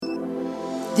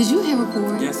Did you hit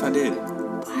record? Yes, I did.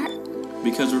 What?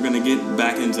 Because we're going to get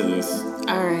back into this.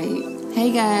 All right.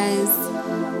 Hey, guys.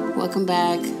 Welcome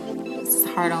back. This is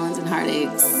Heart-Ons and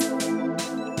Heartaches.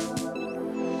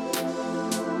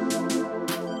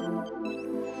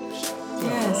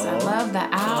 Yes, I love the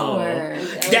hour.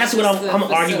 That's what I'm going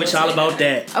to argue with y'all about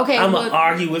that. Okay, I'm going to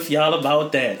argue with y'all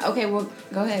about that. Okay, well,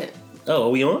 go ahead. Oh, are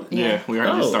we on? Yeah, we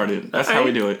already started. That's how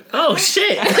we do it. Oh,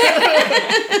 shit.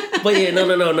 But yeah,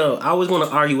 no. I always want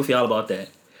to argue with y'all about that.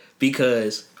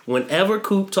 Because whenever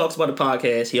Coop talks about the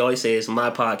podcast, he always says, my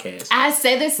podcast. I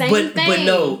say the same thing. But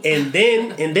no, and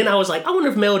then I was like, I wonder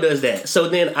if Mel does that. So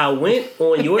then I went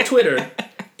on your Twitter,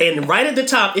 and right at the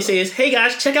top, it says, hey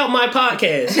guys, check out my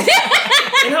podcast.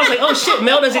 And I was like, oh shit,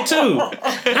 Mel does it too.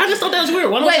 And I just thought that was weird.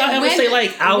 Why don't y'all ever say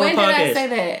like our podcast? When did I say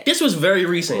that? This was very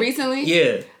recent. Recently?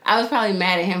 Yeah. I was probably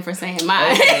mad at him for saying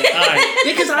mine. Okay, all right.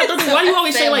 Because I thought, why do you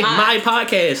always say like my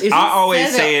podcast? I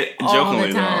always say it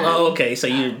jokingly though. Oh, okay. So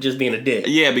you're just being a dick.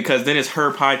 Yeah, because then it's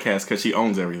her podcast because she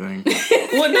owns everything.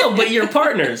 Well, no, but you're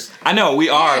partners. I know we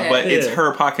are, but it's Yeah.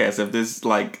 her podcast. If this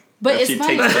like, But if it's she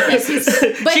funny takes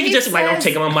because but She can just like, I'm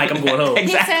taking my mic, I'm going home. He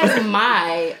says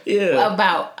my Yeah.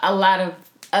 about a lot of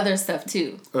other stuff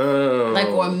too, like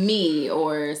or me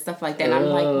or stuff like that. And I'm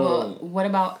like, well, what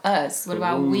about us? What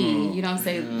about we? You don't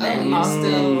say that. You're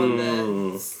still on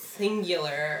the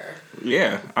singular.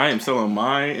 Yeah, I am still on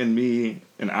my and me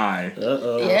and I.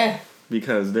 Yeah.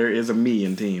 Because there is a me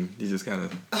in team. You just gotta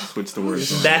switch the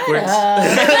words. Backwards.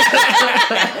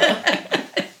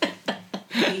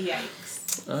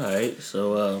 Yikes. All right.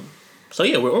 So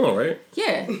yeah, we're on, right?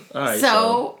 Yeah. All right.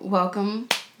 So welcome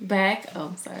back.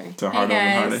 Oh, sorry. To Hey, Heart-On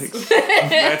and guys.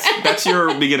 Heartaches. That's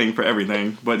your beginning for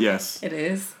everything. But yes. It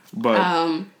is. But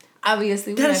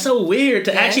Obviously. we That's have- so weird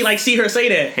to actually like see her say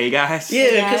that. hey guys.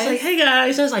 Yeah, because guys. like, hey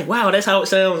guys, it's like, wow, that's how it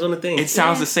sounds on the thing. It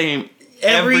sounds the same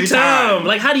every time.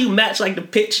 Like, how do you match like the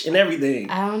pitch and everything?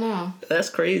 I don't know. That's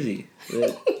crazy.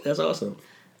 That's awesome.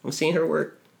 I'm seeing her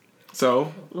work.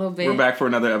 So A little bit. we're back for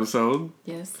another episode.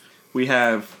 Yes. We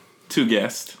have 2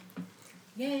 guests.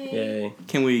 Yay. Yay.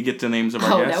 Can we get the names of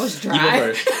our Oh, guests? that was You go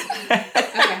dry.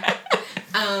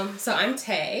 first. So I'm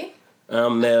Tay.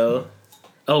 I'm Mel.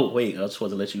 Oh, wait, I was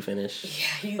supposed to let you finish.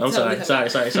 Yeah, you I'm totally sorry.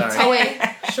 Sorry. Oh, wait.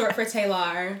 Short for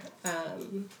Taylor.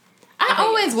 I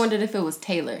always wondered if it was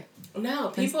Taylor. No,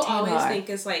 people Taylor. always think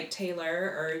it's like Taylor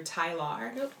or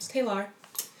Tyler. Nope, it's Taylor.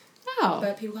 Oh.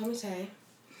 But people call me Tay.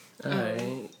 All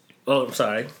right. Oh, I'm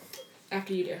sorry.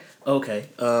 After you do. Okay.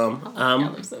 y'all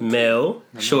I'm are so Mel,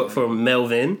 short for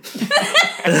Melvin.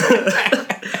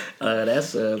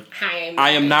 That's Hi.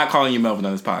 I am not calling you Melvin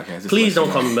on this podcast. Just please let don't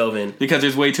you call know. me Melvin. Because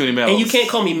there's way too many Mels. And you can't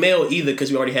call me Mel either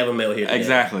because we already have a Mel here today.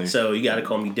 Exactly. So you got to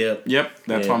call me Dip. Yep,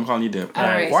 that's Yeah. why I'm calling you Dip. All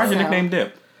right, Why is your so- nickname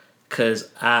Dip? Because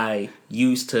I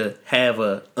used to have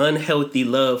a unhealthy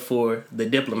love for the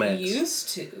diplomats. Used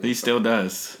to. He still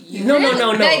does. No.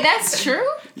 Like, that's true?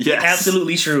 Yes.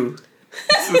 Absolutely true.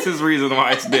 This is the reason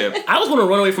why it's Dip. I was going to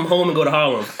run away from home and go to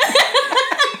Harlem.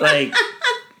 Like,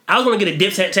 I was going to get a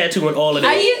Dip tattoo and all of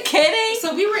that Are you kidding?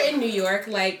 So we were in New York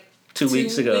like 2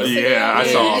 weeks ago. Yeah, I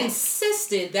and saw. He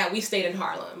insisted that we stayed in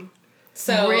Harlem.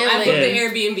 So Really? I booked the Yeah.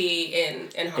 Airbnb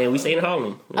in Harlem. And we stayed in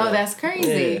Harlem. Oh, that's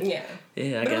crazy. Yeah.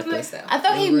 Yeah, I But it got was that. nice though. I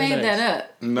thought he Very made nice. that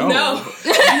up. No. No.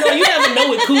 You never know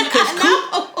with Coop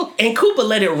because Cooper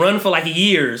let it run for like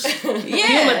years. He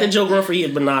didn't let the Yeah. joke run for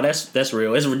years, but nah, that's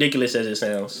real. As ridiculous as it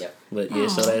sounds. Yep. But yeah,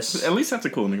 so that's. At least that's a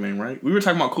cool nickname, right? We were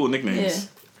talking about cool nicknames.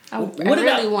 I What really did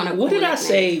I, want to. what did I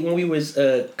say when we was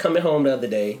coming home the other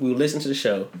day? We were listening to the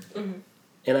show,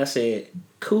 and I said,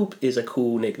 "Coop is a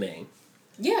cool nickname."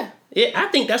 Yeah. Yeah, I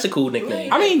think that's a cool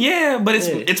nickname. I mean, yeah, but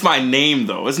Yeah. it's my name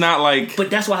though. It's not like. But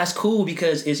that's why it's cool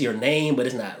because it's your name, but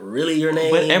it's not really your name.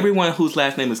 But everyone whose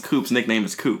last name is Coop's nickname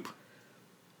is Coop.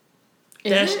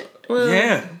 Is That's, it? well,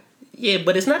 Yeah. yeah,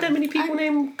 but it's not that many people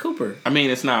named Cooper. I mean,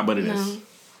 it's not, but it is. No.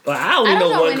 Well, I only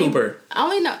know one Cooper.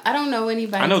 I don't know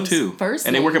anybody. I know whose 2. First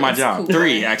and they work at name my is job. Cooper.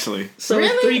 3, actually. So Really?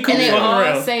 it's 3 And Coopers they walking all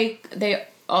around. say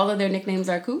all of their nicknames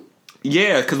are Coop.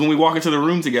 Yeah, because when we walk into the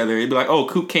room together, it'd be like, oh,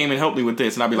 Coop came and helped me with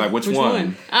this. And I'd be like, which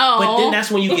one? Oh, But then that's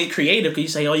when you get creative because you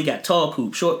say, oh, you got tall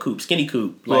Coop, short Coop, skinny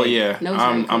Coop. Like, Well, yeah. Nose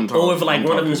I'm ring tall. Or if like I'm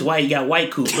one tall of them is Coop. white, you got white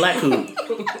Coop, black Coop.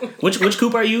 which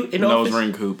Coop are you in the Nose office?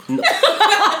 ring Coop.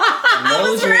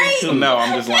 Nose ring Coop. No,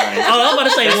 I'm just lying. Oh, I'm about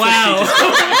to say, wow.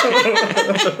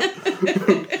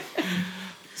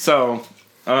 So,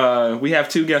 we have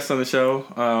 2 guests on the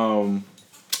show.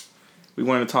 We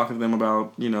wanted to talk to them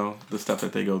about, the stuff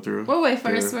that they go through. Well, wait,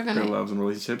 first we're gonna- Their loves and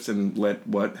relationships and let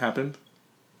what happened?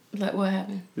 What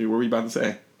happened? What were you about to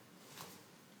say?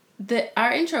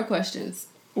 Our intro questions.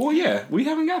 Well, yeah, we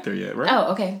haven't got there yet, right?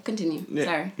 Oh, okay. Continue. Yeah.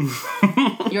 Sorry.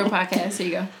 Your podcast. Here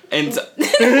you go. And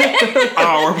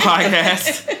our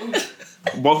podcast.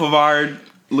 Both of our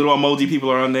little emoji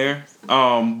people are on there.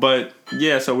 But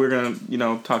yeah, so we're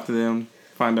gonna, talk to them,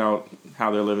 find out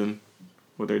how they're living,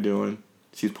 what they're doing.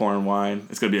 She's pouring wine.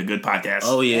 It's gonna be a good podcast.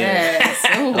 Oh yeah. Yes.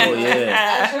 Ooh. Oh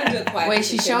yeah. I'm trying to do it quiet. Wait,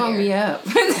 she's showing me up.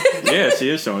 Yeah, she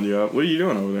is showing you up. What are you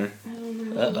doing over there?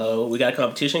 We got a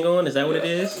competition going. Is that what it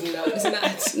is? No,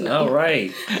 it's not. All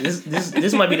right.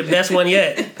 This might be the best one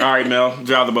yet. All right, Mel,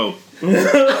 drive the boat.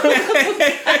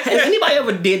 Has anybody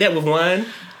ever did that with wine?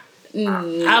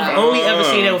 I've only ever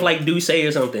seen that with like Douce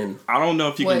or something. I don't know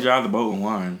if you can What? drive the boat with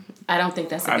wine. I don't think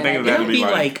that's a I good think idea. that- It would be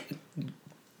like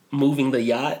moving the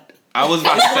yacht. I was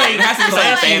about to say, it has to be something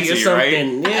Classy or fancy, right?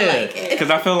 something. Yeah. Because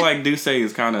I feel like Douce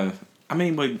is kind of... I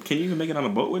mean, but can you even make it on a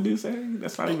boat with Douce?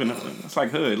 That's not even... That's like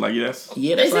hood. Like, that's...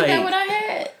 Yeah, that's Isn't like... that what I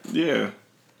had? Yeah.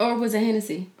 Or was it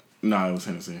Hennessy? No, it was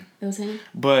Hennessy. It was Hennessy?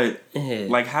 But, Yeah.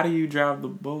 like, how do you drive the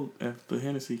boat if the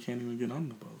Hennessy can't even get on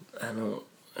the boat? I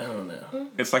don't know.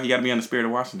 It's like you got to be on the Spirit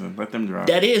of Washington. Let them drive.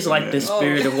 That is like Yeah. the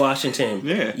spirit of Washington.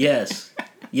 Yeah.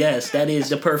 Yes, that is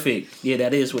the perfect. Yeah,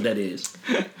 that is what that is.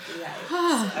 Okay.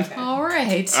 All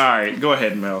right. All right, go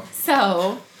ahead, Mel.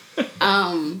 So,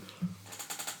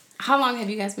 how long have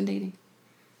you guys been dating?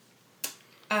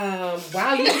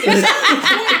 Wow, you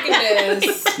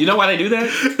goodness. You know why they do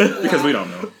that? Because we don't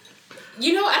know.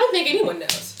 I don't think anyone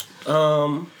knows.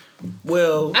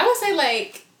 Well, I would say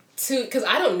like 2, because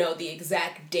I don't know the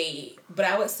exact date, but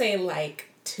I would say like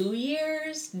 2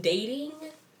 years dating.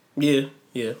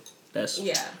 yeah, that's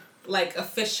Yeah, like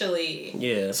officially.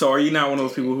 yeah. So are you not one of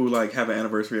those people who, like, have an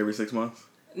anniversary every 6 months?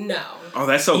 No. Oh,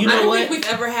 that's so You great. know I don't what? think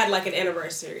we've ever had like an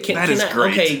anniversary. That is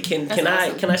great. Okay, can That's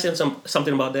awesome. I say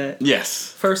something about that?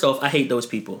 Yes. First off, I hate those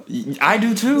people, I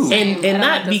do too. and I don't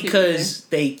not like those people because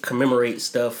they commemorate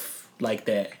stuff like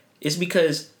that. It's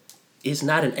because it's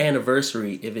not an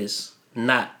anniversary if it's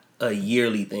not a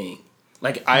yearly thing.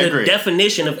 Like I the agree.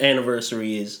 definition of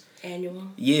anniversary is Annual.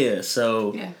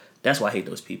 so. Yeah. That's why I hate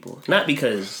those people. Not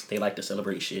because they like to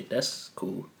celebrate shit. That's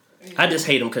cool. I just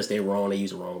hate them because they're wrong. They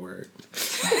use the wrong word.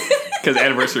 Because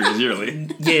anniversary is yearly.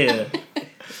 Yeah.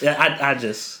 I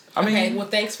just... I mean, Okay, well,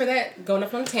 thanks for that. Going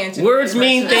off on a tangent. Words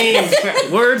mean things.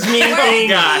 Words mean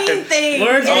things. God.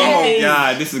 Words mean Oh, things.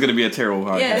 God. This is going to be a terrible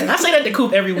podcast. Yeah. I say that to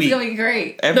Coop every It's week. going to be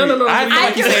great. Every- No. I feel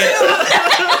like you say it.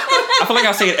 I feel like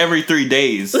I say it every 3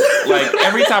 days. Like,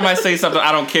 every time I say something,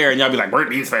 I don't care, and y'all be like,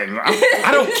 word these things. I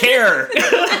don't care.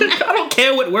 I don't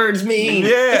care what words mean.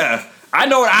 Yeah. I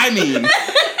know what I mean.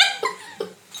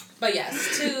 But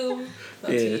yes, 2. no,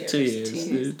 2 Yeah, years. 2 years. 2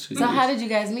 years. 2 So years. how did you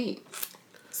guys meet?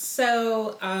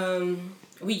 So,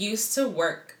 we used to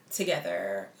work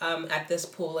together at this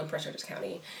pool in Prince George's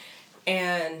County.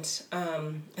 And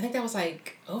I think that was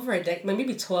like over a decade,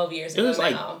 maybe 12 years It ago was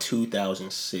like now.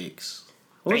 2006.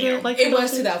 Was Damn. it like It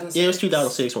was 2006? 2006. Yeah, it was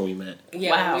 2006 when we met.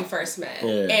 Yeah, Wow. when we first met.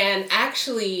 Yeah. And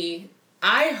actually,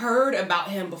 I heard about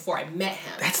him before I met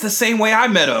him. That's the same way I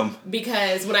met him.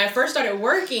 Because when I first started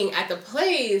working at the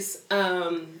place,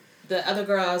 the other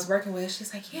girl I was working with,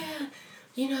 she's like, yeah,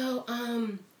 you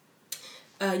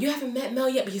haven't met Mel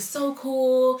yet, but he's so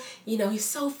cool. He's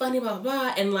so funny, blah, blah,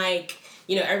 blah. And like,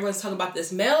 everyone's talking about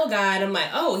this Mel guy, and I'm like,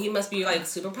 oh, he must be like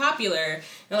super popular. And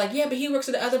they're like, yeah, but he works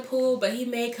at the other pool, but he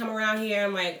may come around here.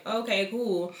 I'm like, okay,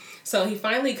 cool. So he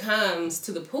finally comes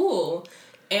to the pool,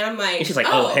 and I'm like, And she's like,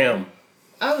 oh, him.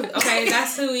 Oh, okay,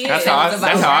 that's who he is. That's how I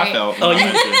felt. Oh,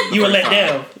 you were let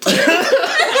down.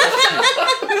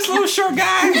 This little short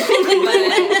guy.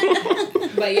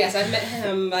 But yes, I met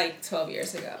him like 12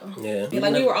 years ago. Yeah. And,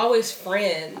 like we were always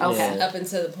friends Okay. up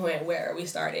until the point where we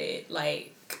started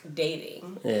like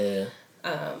dating. Yeah.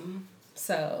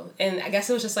 So, and I guess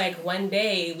it was just like one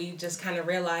day we just kind of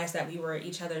realized that we were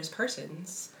each other's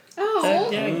persons. Oh.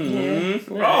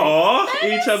 Aw,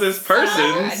 each other's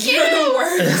persons. You're the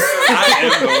worst. I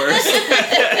am the worst.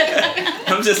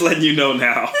 I'm just letting you know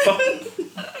now.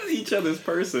 Each other's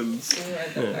persons. You are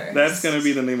the worst. That's going to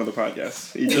be the name of the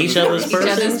podcast. Each other's Each other's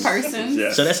persons. persons.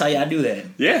 Yes. So that's how y'all do that.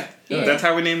 Yeah. Yeah. That's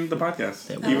how we named the podcast.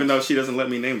 Even though she doesn't let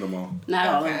me name them all. Not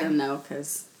all of Okay. them, no,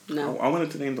 because no. I wanted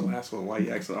to name the last one. Why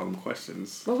you asking all them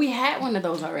questions? But we had one of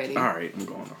those already. All right, I'm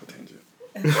going off a tangent.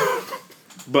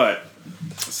 But,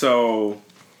 so,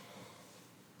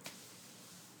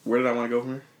 where did I want to go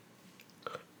from here?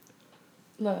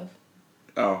 Love.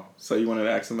 Oh, so you wanted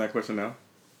to ask them that question now?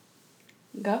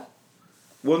 Go.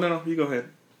 Well, no, you go ahead.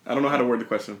 I don't know how to word the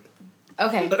question.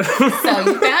 Okay. So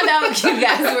you found out you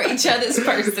guys were each other's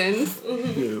persons.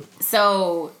 Yeah.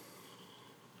 So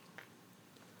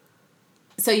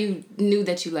you knew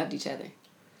that you loved each other.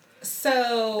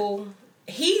 So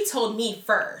he told me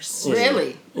first.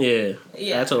 Really? Yeah.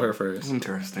 I told her first.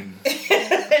 Interesting.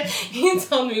 He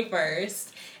told me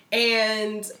first.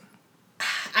 And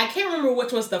I can't remember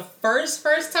which was the first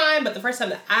time, but the first time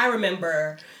that I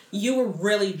remember, you were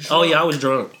really drunk. Oh, yeah, I was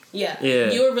drunk. Yeah.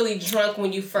 You were really drunk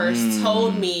when you first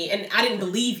told me, and I didn't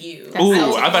believe you. Ooh, I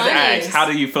was about to ask, how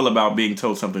do you feel about being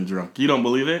told something drunk? You don't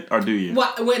believe it, or do you?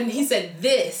 Well, when he said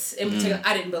this in particular,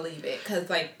 I didn't believe it, because,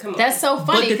 like, come on. That's so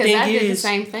funny, because I did the is,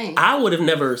 same thing. I would have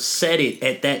never said it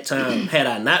at that time had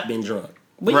I not been drunk.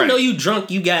 But you know, you drunk,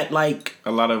 you got like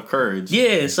a lot of courage.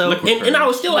 Yeah, so and I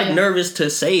was still like nervous to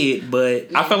say it,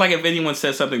 but I feel like if anyone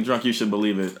says something drunk, you should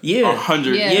believe it.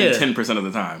 110% of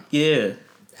the time. Yeah.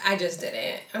 I just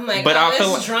didn't. I'm like, but I feel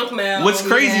this like, drunk Mel. What's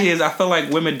crazy is I feel like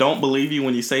women don't believe you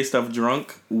when you say stuff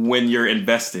drunk when you're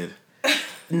invested.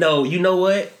 No, you know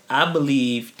what? I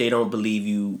believe they don't believe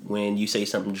you when you say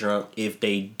something drunk if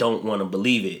they don't want to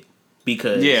believe it.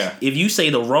 Because if you say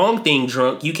the wrong thing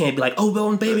drunk, you can't be like, oh,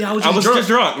 well, baby, I was just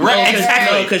drunk. Right,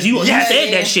 exactly. Because you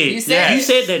said that shit. You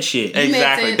said that shit.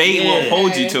 Exactly. They will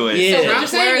hold you to it. Yeah. So what you're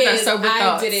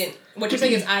saying is what you're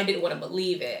saying is I didn't want to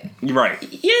believe it. Right.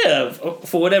 Yeah,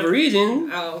 for whatever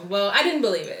reason. Oh, well, I didn't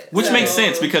believe it. Which makes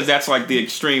sense because that's like the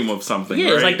extreme of something. Yeah,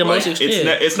 right? it's like the most extreme.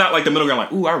 It's not like the middle ground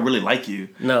like, ooh, I really like you.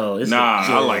 No. It's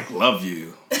I like love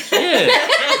you. Yeah.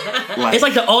 It's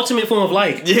like the ultimate form of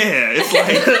like. Yeah, it's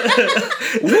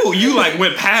like, woo, you like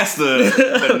went past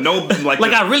the no, like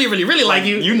I really, really, really like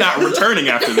you. You not returning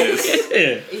after this.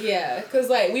 Yeah, because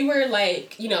like we were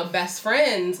like, best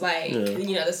friends, like,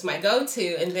 this is my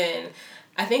go-to, and then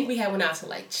I think we went out to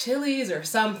like Chili's or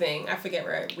something. I forget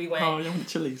where we went. Oh, you went to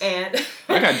Chili's. And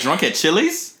I got drunk at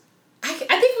Chili's? I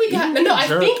think we got, I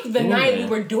think the night we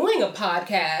were doing a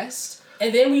podcast.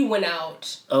 And then we went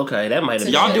out. Okay, that might have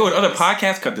been. Y'all doing other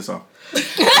podcasts? Cut this off. No. I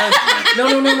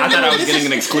thought I was getting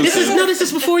an exclusive. This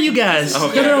is before you guys.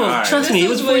 Okay, no. Right. Trust me, it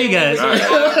was before you guys. Right.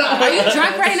 Are you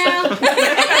drunk right now?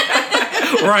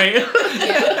 Right.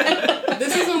 Yeah.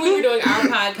 This is when we were doing our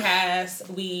podcast.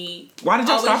 Why did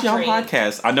y'all stop y'all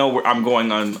podcast? I know I'm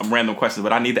going on random questions,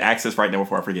 but I need the access right now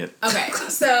before I forget. Okay,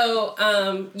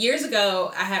 so years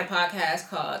ago, I had a podcast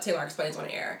called Taylor Explains on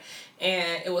Air,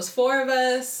 and it was 4 of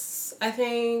us. I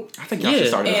think y'all should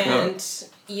start it up.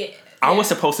 And I was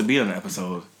supposed to be on the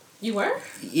episode. You were?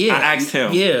 Yeah. I asked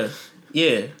him. Yeah.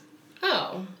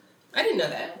 Oh, I didn't know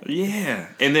that. Yeah,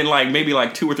 and then maybe 2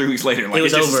 or 3 weeks later, it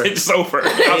was over. It's over.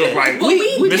 I was like,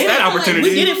 we missed that opportunity.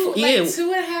 We did it for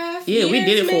 2.5 Yeah, we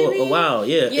did it maybe? for a while.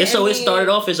 Yeah, and so it started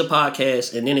off as a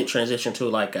podcast, and then it transitioned to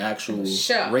like an actual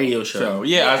radio show.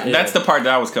 So that's the part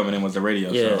that I was coming in was the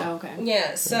radio show. Oh, okay.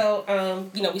 Yeah, so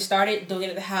we started doing it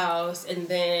at the house, and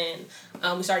then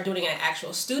we started doing it at an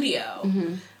actual studio.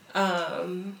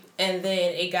 Mm-hmm. And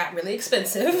then it got really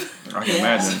expensive. I can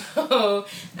imagine. So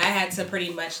I had to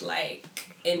pretty much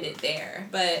end it there.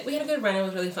 But we had a good run. It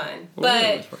was really fun.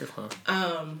 But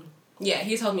yeah,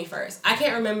 he told me first. I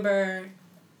can't remember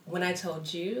when I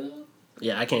told you.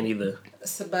 Yeah, I can't either.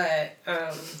 So, but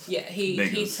yeah, he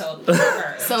told me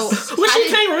first. So she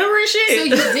can't remember his shit. So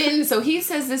you didn't. So he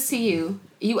says this to you.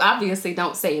 You obviously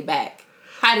don't say it back.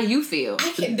 How do you feel?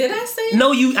 Did I say it?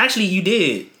 No, you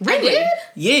did. Really? I did?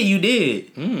 Yeah, you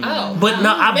did. Oh, but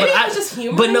no, I was just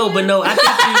humoring. But no. I think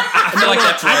I feel like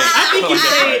that's right.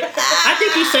 I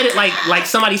think you said it like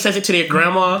somebody says it to their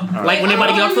grandma, like when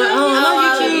everybody get off the. I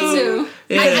love you too.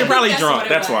 Yeah, you're probably drunk.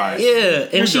 That's why. Yeah,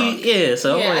 and so I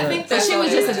think so she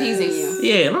was just appeasing you.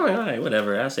 Yeah, all right,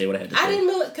 whatever. I say what I had to say. I didn't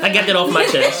believe. I got that off my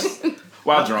chest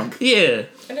while drunk. Yeah,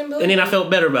 I didn't believe. And then I felt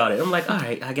better about it. I'm like, all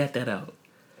right, I got that out.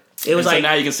 It was so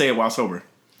now you can say it while sober.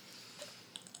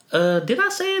 Did I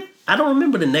say it? I don't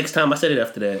remember the next time I said it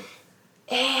after that.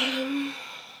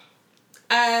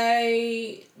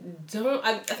 I don't.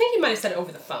 I think you might have said it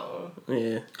over the phone.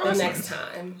 Yeah. The next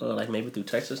time. Or like maybe through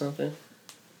text or something.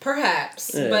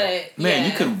 Perhaps, yeah. But man,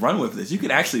 you could run with this. You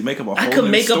could actually make up a whole. I could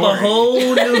make up a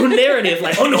whole new narrative.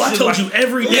 Like, oh no, I told you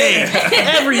every day,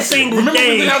 every single Remember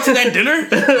day. we went out to that dinner?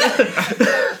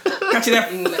 Got you that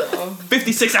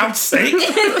 56-ounce steak.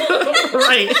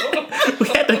 Right. We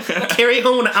had to carry it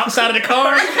home on the outside of the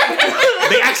car.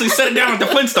 They actually set it down with the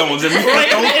Flintstones and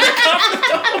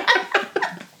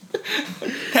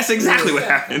That's exactly what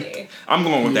happened. I'm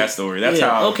going with that story. That's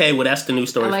how. Okay, well that's the new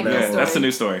story. I like for now. that story. That's the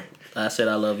new story. I said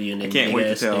I love you, and then I can't wait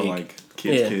to tell steak.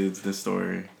 kids this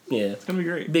story. Yeah, it's gonna be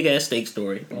great. Big ass steak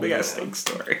story. Big ass steak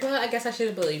story. Well, I guess I should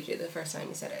have believed you the first time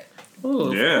you said it.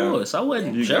 Oh, yeah. Of course. I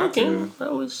wasn't joking. I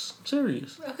was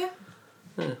serious. Okay.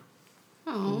 Yeah.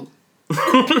 Oh.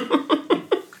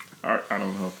 I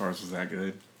don't know if ours was that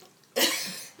good.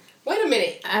 Wait a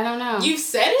minute. I don't know. You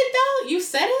said it though? You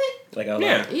said it? Like I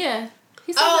yeah. Yeah.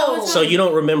 He said that all the time. So you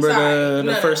don't remember the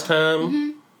No. first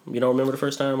time? You don't remember the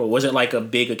first time? Or was it like a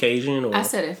big occasion? Or I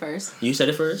said it first. You said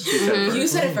it first? You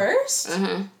said it first?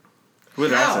 What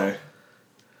did How? I say?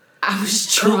 I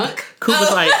was drunk. Coop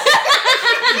was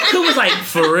like,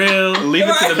 for real? Leave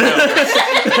it to the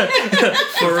Mel.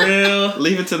 For real?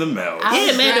 Leave it to the Mel. I Yeah,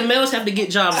 was man, drunk. the males have to get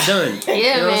jobs done. Yeah, You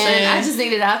know what I'm saying? man. I just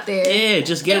need it out there. Yeah,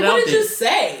 just get And it out what did there. you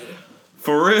say?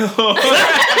 For real?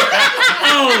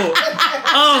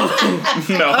 Oh,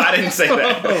 No, I didn't say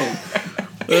that.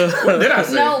 What did I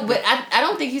say? No, but I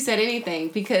don't think you said anything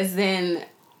because then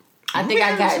I think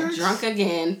I got drunk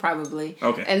again, probably.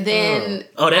 Okay. And then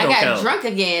Oh, that I don't got count. drunk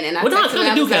again, and I Well, no, texted him.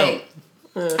 it I do was count.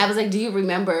 like, I was like, "Do you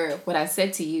remember what I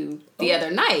said to you the other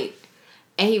night?"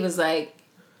 And he was like,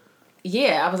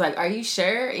 "Yeah." I was like, "Are you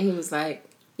sure?" And he was like,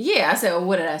 "Yeah." I said, "Well,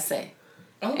 what did I say?"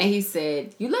 Oh. And he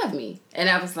said, "You love me." And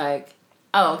I was like,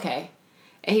 "Oh, okay."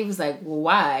 And he was like, "Well,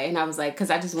 why?" And I was like, "Because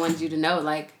I just wanted you to know,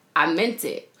 like, I meant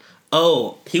it."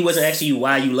 Oh, he wasn't asking you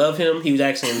why you love him. He was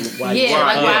asking why you Yeah, love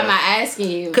like, him. why am I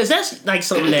asking you? Because that's like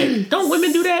something that don't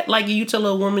women do that? Like you tell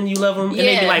a woman you love them, and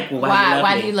they be like, well,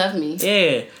 why do you love me?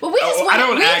 Yeah, Well, we just Oh, I want,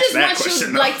 don't we ask just that want question,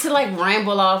 you though. like to like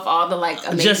ramble off all the like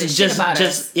amazing shit about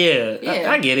us. yeah.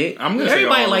 Yeah. I get it. I'm gonna say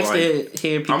Everybody all the, likes like- to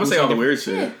hear people. I'm gonna say all the say weird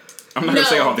shit. I'm not gonna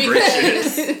say all the great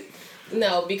shit.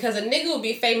 No, because a nigga would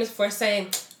be famous for saying,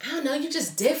 I don't know, you're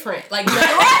just different. Like, no.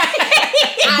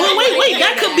 But wait,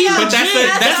 that could be But legit.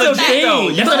 that's the legit, thing. though.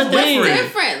 That's You the know thing. different.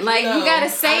 Different, like No, you gotta I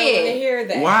say don't want to it. hear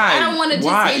that. Why? I don't wanna just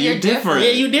Why? hear You you're different.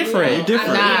 Yeah, you different. You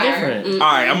different. Nah. You different. All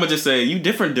right, I'm gonna just say you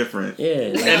different. Yeah.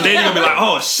 And then you're gonna be like,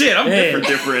 oh shit, I'm Yeah.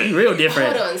 different. You real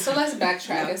different. Hold on, so let's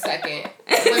backtrack a second.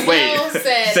 When Wait. Mel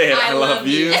said, Say it, I love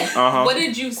you, Uh-huh. what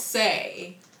did you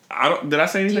say? Did I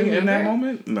say anything in that remember?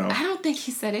 moment? No. I don't think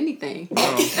he said anything.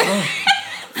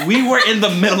 We were in the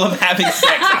middle of having sex,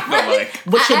 I feel like.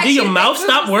 But I do your actually mouth think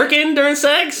stop working during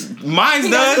sex? Mine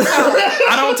does.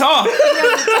 I don't talk.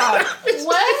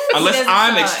 What? Unless He doesn't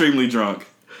I'm talk. extremely drunk.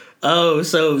 Oh,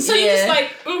 so So you Yeah. just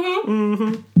like,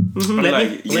 mm-hmm. I'm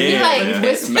like, He yeah. like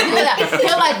whisper.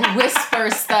 He'll like whisper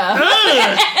stuff.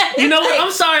 you know what?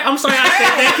 I'm sorry I said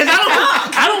that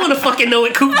because I don't want to fucking know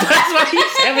what Coop does while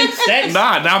he's having sex.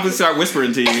 Nah, now I'm gonna start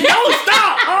whispering to you. No,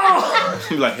 stop! Oh,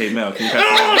 Be like, hey Mel, can you pass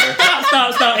me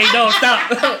water? stop! Hey, no, stop!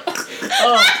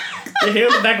 Oh, the hair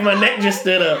on the back of my neck just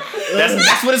stood up.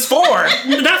 That's what it's for.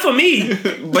 Not for me.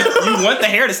 But you want the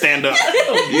hair to stand up.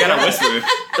 You gotta whisper.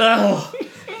 Oh.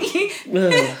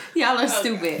 Y'all are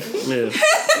stupid. Yeah.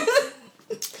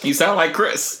 You sound like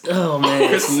Chris. Oh man.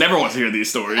 Chris never wants to hear these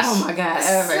stories. Oh my god,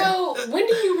 ever. So when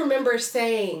do you remember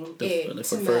saying it For the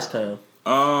to first Mel?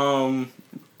 time.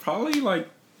 Probably like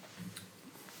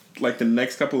the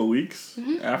next couple of weeks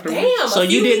afterwards. Damn. So a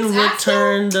you few didn't weeks after?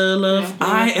 return the love?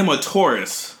 I am a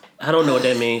Taurus. I don't know what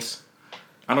that means.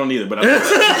 I don't either, but it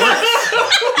works.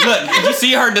 Look, did you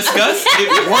see her disgust?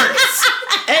 It works.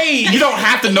 Hey, You don't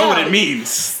have to know what it means.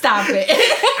 Stop it.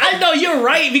 I know you're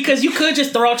right because you could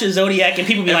just throw out your zodiac and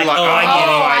people be And like, like, "Oh,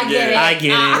 I I get it, get it. I get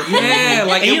it." Yeah,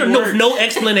 like And it you know, works. no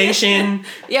explanation,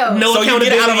 Yo, no So you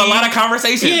get out of a accountability. lot of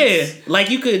conversations. Yeah, like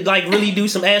you could like really do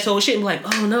some asshole shit and be like,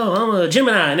 "Oh no, I'm a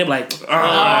Gemini," and they're like,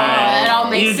 that all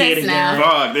makes you did sense it, now. girl.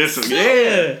 Fuck this. Yeah.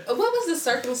 Yeah. What was the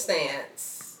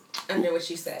circumstance under which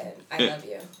you said, I love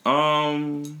you?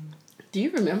 Do you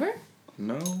remember?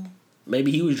 No.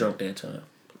 Maybe he was drunk that time.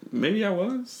 Maybe I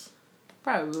was.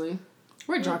 Probably.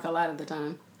 We're drunk a lot of the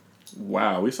time.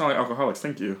 Wow, we sound like alcoholics.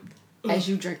 Thank you. As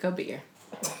you drink a beer.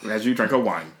 As you drank a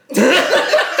wine.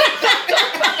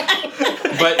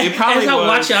 But it probably As I was.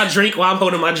 watch y'all drink while I'm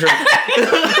holding my drink.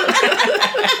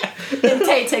 And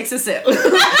Tay takes a sip.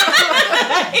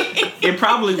 It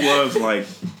probably was like.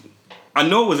 I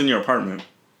know it was in your apartment.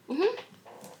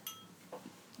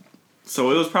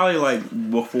 So it was probably like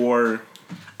before.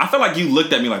 I felt like you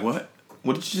looked at me like, what?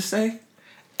 What did you just say?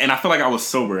 And I feel like I was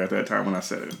sober at that time when I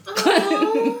said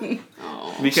it.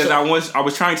 Because I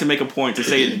was trying to make a point to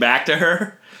say it back to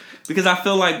her. Because I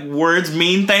feel like words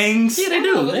mean things. Yeah, they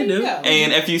do. Oh, They there you do. go.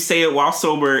 And if you say it while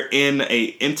sober in a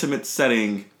intimate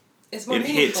setting, It's more it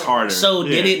hits meaningful. harder. So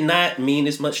did Yeah. it not mean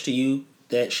as much to you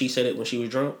that she said it when she was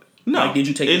drunk? No. Like, did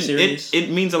you take it serious?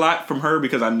 It means a lot from her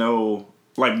because I know,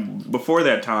 like, before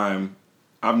that time,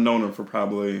 I've known her for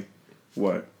probably,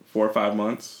 4 or 5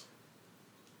 months?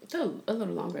 A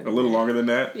little longer. A little longer than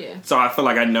that? Yeah. So I feel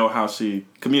like I know how she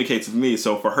communicates with me.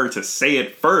 So for her to say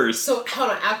it first, So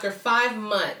hold on, after 5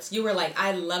 months, you were like,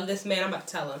 I love this man, I'm about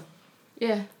to tell him.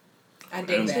 Yeah. I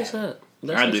dig That's what's that. up.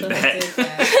 I did I that. dig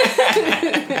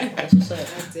that. That's what's up.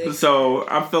 I dig So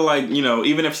I feel like,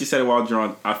 even if she said it while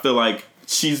drunk, I feel like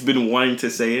she's been wanting to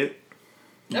say it.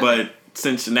 Okay. But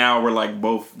since now we're like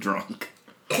both drunk.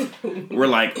 we're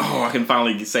like, oh, I can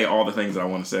finally say all the things that I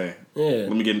want to say. Yeah.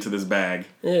 Let me get into this bag.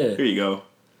 Yeah. Here you go.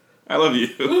 I love you.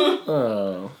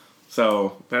 Oh.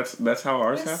 So that's how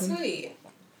ours That's happened. sweet.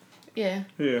 Yeah.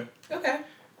 Yeah. Okay.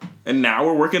 And now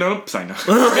we're working on Sign up.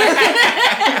 So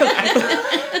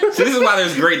this is why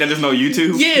there's great that there's no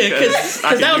YouTube. Yeah, because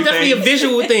I can that was do definitely things. a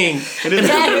visual thing. It is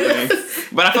a visual thing.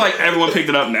 But I feel like everyone picked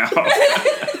it up now.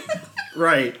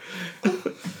 Right.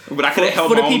 But I could have held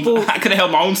for the my own. people- I could have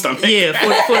held my own stomach. Yeah,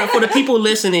 for the people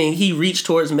listening, he reached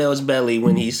towards Mel's belly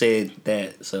when he said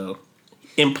that, so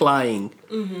implying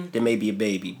there may be a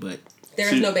baby, but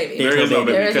There is no baby. There is no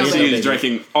baby There is because no she baby. is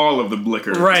drinking all of the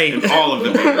liquor. Right. And all of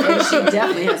the baby. And she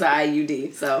definitely has an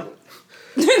IUD, so.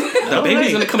 The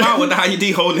baby's gonna come out with the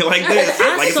IUD holding it like this,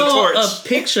 I like it's a saw torch. a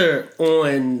picture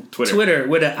on Twitter.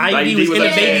 where the IUD was in the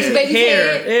like baby's baby's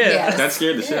hair. head. Yeah. Yes. That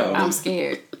scared the shit out of me. I'm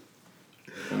scared.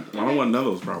 I don't want none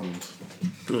of those problems.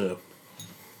 Yeah.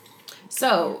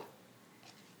 So,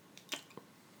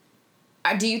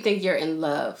 do you think you're in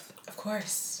love? Of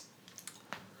course.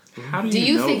 How Do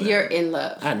you know think that? you're in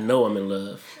love? I know I'm in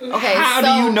love. Okay, How so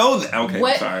do you know that? Okay,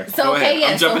 what- sorry. so, Go okay, ahead. yeah,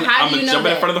 I'm so jumping, how I'm do you know jumping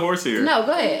in that? front of the horse here. No,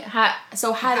 go ahead.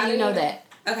 How do you know that?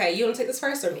 Okay, you want to take this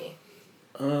first or me?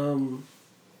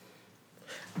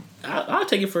 I'll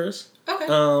take it first. Okay.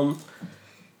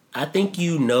 I think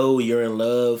you know you're in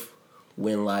love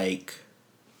when like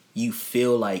you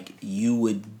feel like you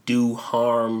would do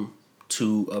harm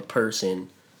to a person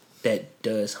that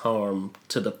does harm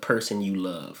to the person you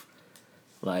love.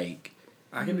 Like,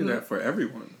 I can do that for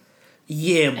everyone.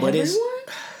 yeah, but it's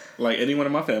Like anyone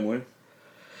in my family.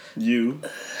 You.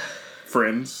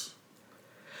 Friends.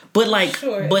 but like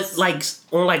Sure, but it's- like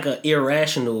on like a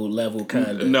irrational level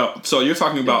kind of. No. So you're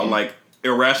talking about like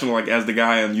irrational, like as the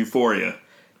guy in Euphoria.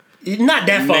 Not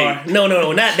that far. Nate. No,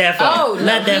 not that far. Oh, no,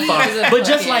 not that he far. is a But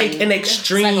just fucking like an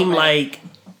extreme, psychopath. like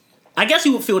I guess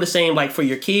you would feel the same like for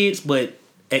your kids, but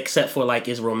except for like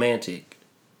it's romantic.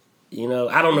 You know,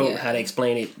 I don't know Yeah. how to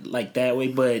explain it like that way,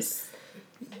 but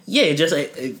yeah, just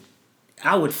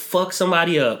I would fuck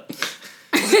somebody up.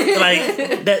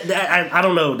 Like that I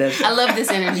don't know. That's I love this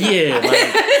energy. yeah. Like,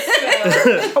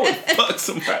 I would fuck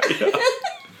somebody up.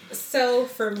 So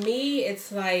for me,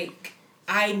 it's like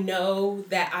I know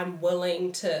that I'm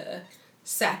willing to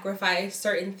sacrifice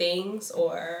certain things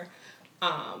or,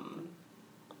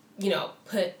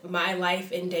 put my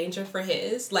life in danger for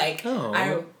his. Like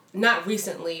Aw. not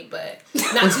recently, but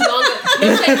not too long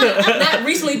ago. Not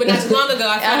recently, but not too long ago.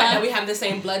 I found out that we have the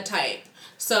same blood type.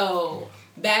 So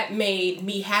that made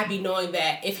me happy knowing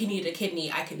that if he needed a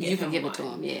kidney, I could give You him can give one. it to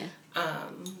him,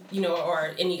 yeah.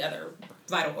 Or any other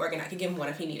vital organ, I could give him one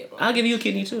if he needed one. I'll give you a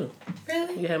kidney too.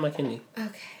 Really? You can have my kidney.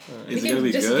 Okay. Is We it gonna can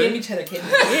be just good? give each other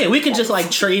kidneys. Yeah, we can just like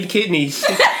trade kidneys.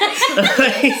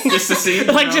 Just to see.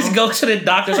 Like just go to the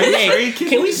doctor. Like, hey, Trade can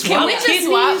we kidneys? swap we just kidneys?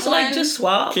 swap Like one? just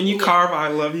swap. Can you carve I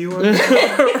love you on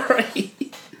it?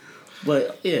 Right.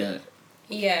 But yeah,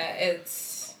 Yeah,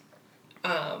 it's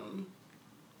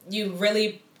you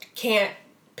really can't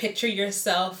picture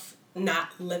yourself not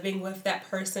living with that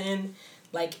person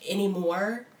like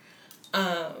anymore.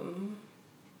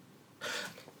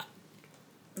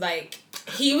 Like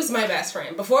he was my best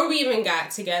friend. Before we even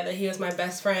got together, he was my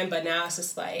best friend, but now it's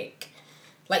just like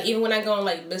even when I go on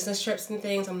like business trips and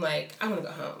things, I'm like, I want to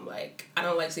go home. Like I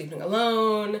don't like sleeping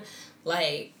alone.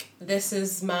 Like this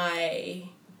is my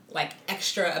like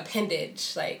extra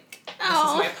appendage. Like this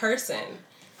Aw. is my person.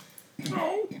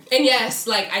 And yes,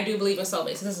 like I do believe in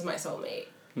soulmates. This is my soulmate.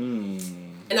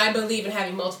 And I believe in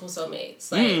having multiple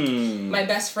soulmates. Like my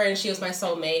best friend, she was my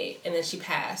soulmate, and then she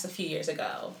passed a few years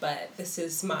ago. But this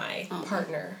is my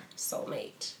partner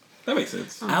soulmate. That makes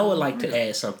sense. I would like to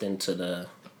add something to the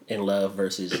in love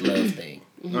versus love thing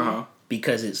Uh-huh.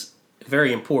 because it's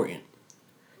very important.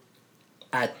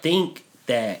 I think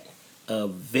that a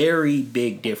very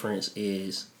big difference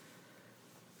is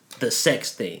the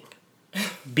sex thing.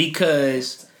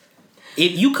 Because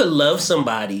if you could love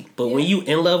somebody, but when you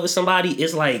in love with somebody,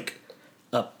 it's like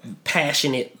a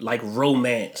passionate, like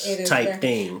romance It is type very-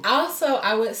 thing. Also,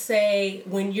 I would say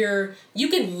when you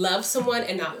can love someone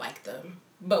and not like them.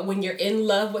 But when you're in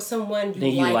love with someone,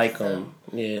 Then you like them.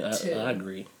 them. Yeah, too. I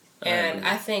agree. And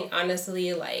I think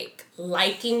honestly, like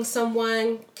liking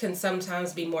someone can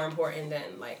sometimes be more important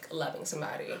than like loving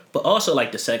somebody. But also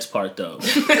like the sex part though.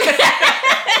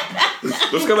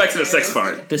 Let's go back to the sex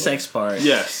part. The sex part.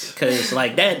 Yes. Because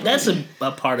like that's a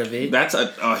part of it. That's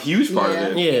a huge part of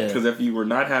it. Yeah. Because if you were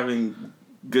not having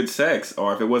good sex,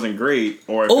 or if it wasn't great,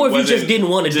 or if Or it if you just wasn't didn't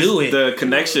wanna just do it. the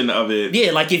connection of it.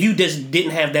 Yeah, like if you just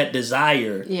didn't have that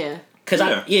desire. Yeah. Because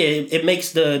Yeah. it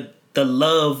makes the the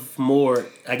love more,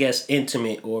 I guess,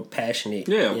 intimate or passionate.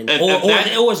 Yeah.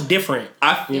 Or it's different.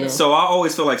 So I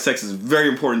always feel like sex is very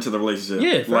important to the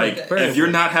relationship. Yeah, like very if you're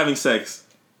not having sex,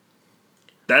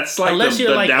 that's like Unless the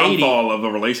you're like downfall 80. of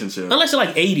a relationship. Unless you're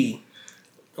like 80.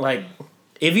 Like,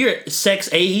 if you're sex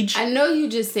age. I know you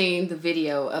just seen the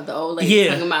video of the old lady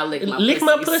talking about lick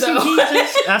my pussy. So.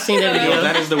 Jesus. I seen that video.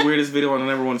 That is the weirdest video, and I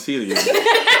never want to see it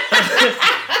again.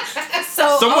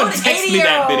 So someone text me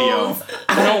that video.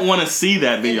 I don't want to see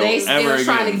that video they still ever again.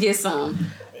 trying to get some.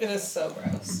 It is so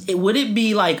gross. Would it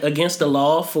be like against the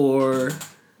law for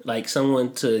like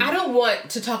someone to? I don't want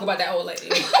to talk about that old lady.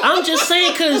 I'm just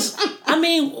saying, because I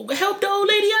mean, help the old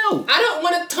lady out. I don't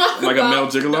want to talk like about a male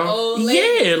gigolo. the old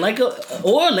lady. Yeah, like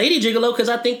or a lady gigolo, because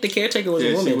I think the caretaker was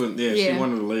a woman. She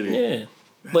wanted a lady. Yeah,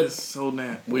 But it's so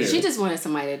weird. She just wanted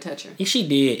somebody to touch her. Yeah, she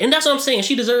did, and that's what I'm saying.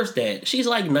 She deserves that. She's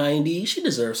like 90. She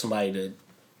deserves somebody to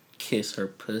kiss her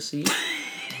pussy.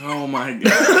 Oh my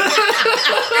god.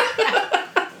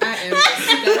 I am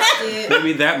disgusted.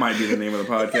 Maybe that might be the name of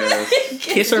the podcast.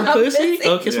 Kiss her pussy?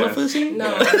 Oh, kiss my pussy?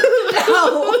 No.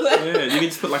 Yeah, you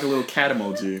need to put like a little cat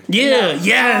emoji. Yeah,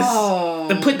 yes. Oh.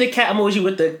 And put the cat emoji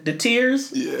with the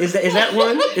tears. Yeah. Is that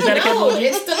one? Is that a cat No, emoji?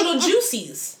 it's the little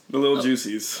juicies. The little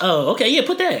juicies. Oh, okay. Yeah,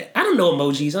 put that. I don't know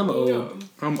emojis. I'm old.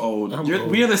 I'm old. I'm old.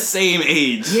 We are the same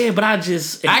age. Yeah, but I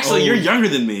just Actually, old. you're younger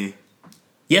than me.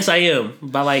 Yes, I am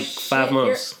by like 5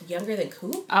 months. You're younger than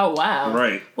Coop, Oh wow.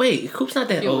 Right. Wait, Coop's not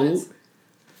that He old. was.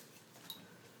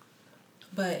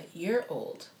 but you're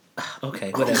old.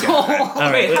 Okay, whatever. All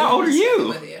All right. how old are you?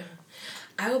 With you.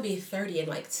 I will be 30 in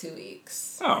like 2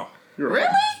 weeks. Oh, you're Really?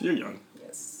 You're young.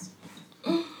 Yes.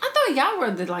 I thought y'all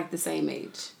were the same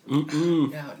age.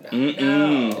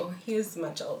 No. He's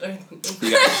much older.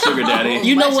 You got a sugar daddy.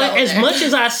 You know Much what? As older. much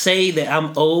as I say that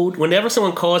I'm old, whenever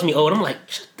someone calls me old, I'm like,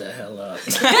 shut the hell up.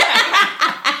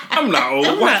 I'm not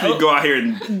old. Watch not me old. go out here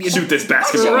and shoot this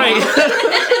basketball. Right.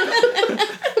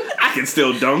 I can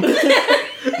still dunk.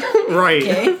 Right.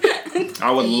 I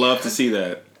would love to see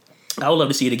that. I would love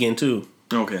to see it again too,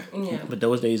 Okay. Yeah. but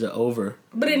those days are over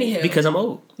But anyhow. because I'm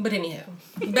old. But anyhow.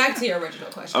 Back to your original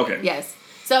question. Okay. Yes.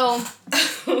 So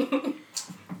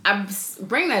I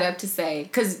bring that up to say,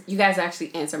 because you guys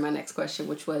actually answered my next question,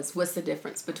 which was, what's the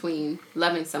difference between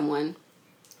loving someone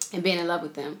and being in love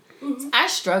with them? Mm-hmm. I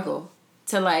struggle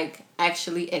to like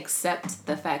actually accept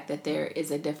the fact that there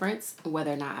is a difference,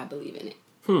 whether or not I believe in it.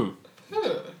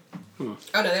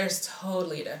 Oh no, there's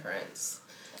totally a difference.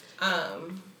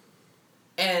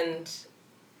 And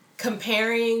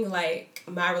comparing like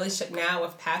my relationship now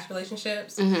with past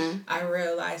relationships, I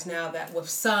realize now that with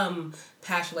some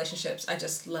past relationships, I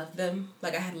just loved them.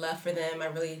 Like I had love for them. I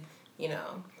really,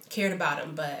 cared about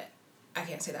them, but I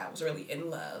can't say that I was really in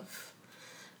love.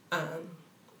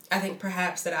 I think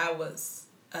perhaps that I was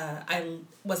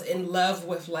in love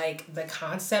with like the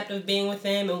concept of being with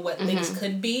them and what things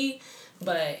could be,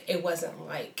 but it wasn't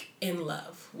like in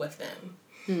love with them.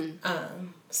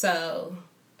 So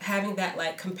having that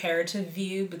like comparative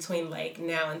view between like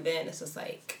now and then, it's just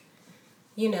like,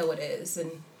 what is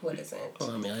and what isn't.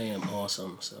 Well, I mean, I am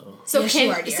awesome, so. So Yes,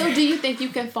 you are, dear. so do you think you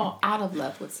can fall out of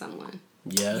love with someone?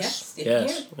 Yes.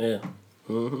 Yes, Yeah.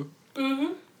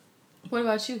 Mm-hmm. What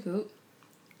about you, Coop?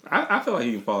 I feel like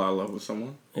you can fall out of love with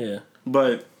someone. Yeah.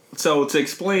 But, so to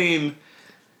explain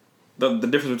the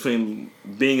difference between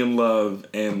being in love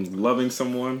and loving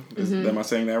someone, am I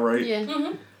saying that right?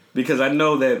 Yeah. Because I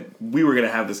know that we were going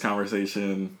to have this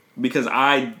conversation because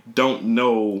I don't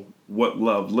know what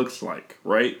love looks like,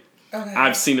 right? Okay.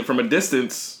 I've seen it from a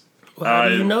distance. Well, how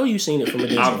do you know you've seen it from a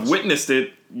distance? I've witnessed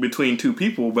it between two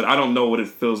people, but I don't know what it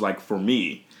feels like for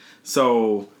me.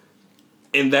 So,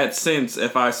 in that sense,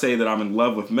 if I say that I'm in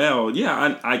love with Mel,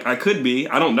 yeah, I could be.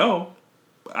 I don't know.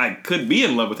 I could be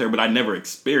in love with her, but I never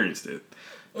experienced it.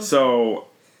 So,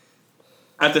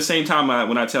 at the same time,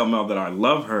 when I tell Mel that I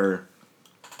love her,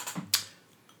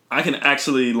 I can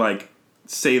actually, like,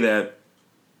 say that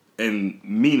and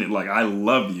mean it. Like, I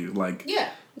love you. Like, Yeah.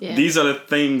 these are the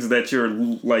things that you're,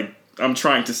 like, I'm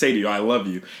trying to say to you. I love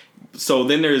you. So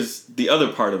then there's the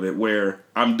other part of it where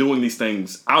I'm doing these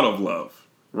things out of love,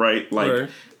 right? Like, Right.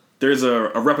 there's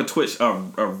a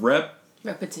repetition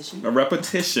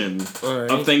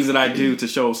Right. of things that I do to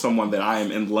show someone that I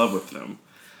am in love with them.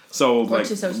 So, Or like,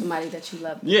 to show somebody that you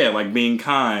love. yeah, like being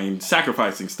kind,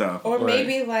 sacrificing stuff. Or Right.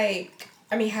 maybe like,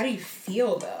 how do you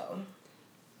feel though?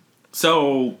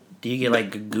 So Do you get like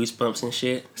goosebumps and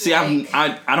shit? See,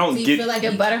 I don't Do you get feel like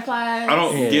Get butterflies. I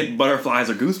don't get butterflies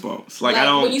or goosebumps. Like I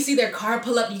don't. when you see their car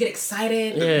pull up, you get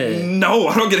excited. Yeah. No,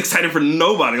 I don't get excited for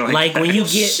nobody. Like when you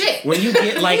get Shit.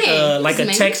 like It's a amazing.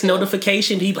 text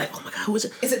notification, do you be like, oh my god, who is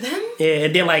it? Is it them? Yeah,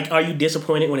 and then like, are you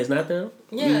disappointed when it's not them?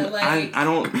 Yeah, like I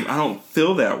don't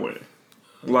feel that way.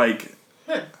 Like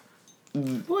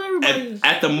Well, everybody.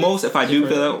 at the most, if I do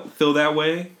feel that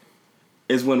way,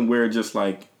 is when we're just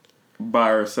like by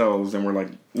ourselves and we're like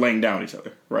laying down each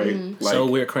other, right? Like, So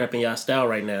we're cramping y'all style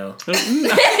right now.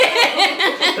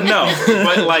 no,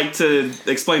 but like to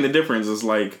explain the difference is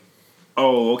like,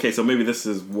 oh, okay, so maybe this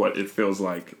is what it feels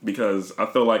like because I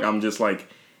feel like I'm just like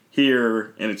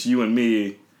here and it's you and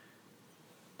me,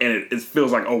 and it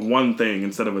feels like a one thing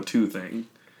instead of a two thing.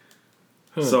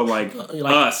 So like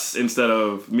us instead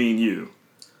of me and you.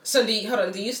 So do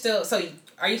you still? So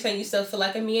are you saying you still feel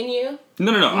like a me and you?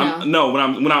 No.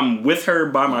 When I'm with her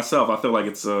by myself, I feel like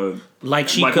it's Like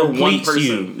she like we're one completes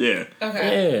person. you. Yeah.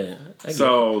 Okay. Yeah. I get it.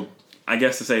 So I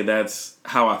guess to say that's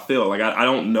how I feel. Like I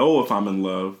don't know if I'm in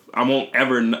love. I won't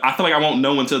ever. I feel like I won't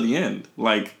know until the end.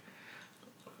 Like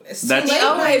It's That's- too He late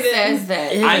by always then. says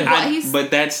that. Yeah. but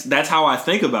that's how I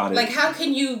think about it. Like, how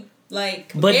can you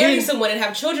like But marry then- someone and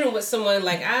have children with someone?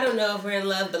 Like, I don't know if we're in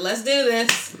love, but let's do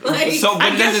this. Like, so, but I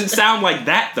it guess- doesn't sound like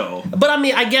that though. But I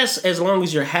mean, I guess as long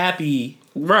as you're happy,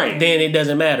 Right. then it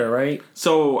doesn't matter, right?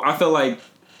 So I feel like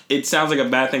it sounds like a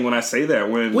bad thing when I say that.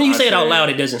 When When you I say it out loud,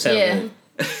 it doesn't sound Yeah. good.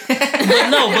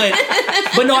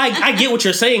 but no, I get what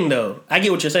you're saying though. I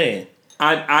get what you're saying.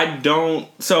 I don't.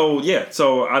 So yeah.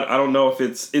 So I don't know if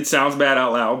it sounds bad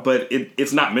out loud, but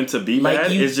it's not meant to be Like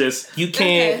bad. you- It's just You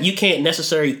can't Okay. you can't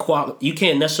necessarily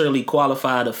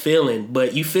qualify the feeling,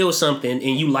 but you feel something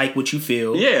and you like what you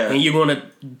feel. Yeah. And you're gonna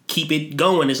keep it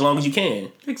going as long as you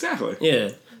can. exactly. Yeah.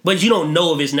 But you don't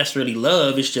know if it's necessarily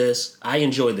love, it's just I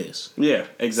enjoy this. Yeah.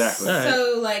 Exactly. Alright.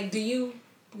 so like, do you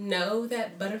know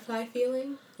that butterfly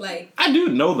feeling? Like, I do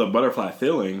know the butterfly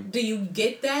feeling. do you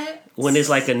get that? When it's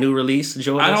like a new release,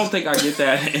 Jordan. I don't think I get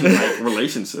that in like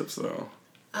relationships though.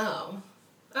 Oh,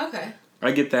 okay. I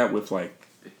get that with like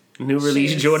new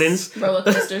release Jeez. Jordans. Roller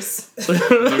coasters.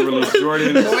 new release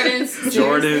Jordans.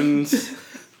 Jordans,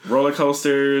 roller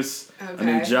coasters, a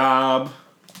new Okay. job,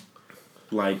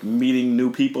 like meeting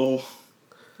new people,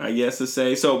 I guess to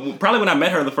say. So probably when I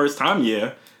met her the first time,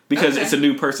 yeah, because Okay. it's a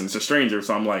new person, it's a stranger.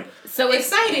 So I'm like, So it's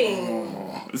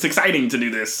Exciting. it's exciting to do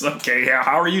this. Okay,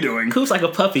 how are you doing? Coop's like a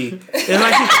puppy. It's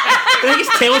like his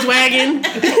tail's wagging.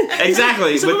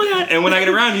 Exactly. So, oh my God. And when I get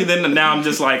around you, then now I'm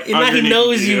just like, And now he underneath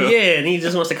knows you, yeah, and he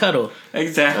just wants to cuddle.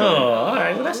 Exactly. Oh, all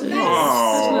right. Well, that's nice.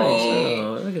 Aw.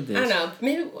 Oh, look at this. I don't know.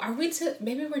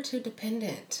 Maybe we're too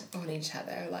dependent on each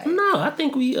other. Like, No, I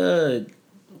think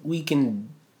we can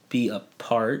be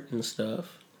apart and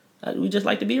stuff. We just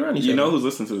like to be around each You other. know who's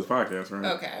listening to this podcast,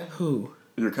 right? okay. Who?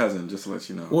 Your cousin, just to let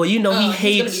you know. Well, you know Oh, he he's gonna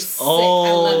be hates sick. I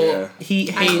all. love it. He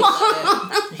I hates.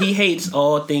 love He hates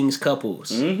all things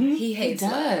couples. it. He it hates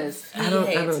does. love. He don't-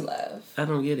 I hates don't- love. I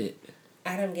don't get it.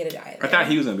 I don't get it either. I thought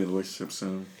he was gonna be in a relationship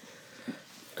soon.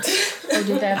 Or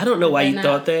did that, I don't know why did you not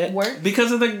thought that. Work.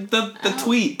 Because of the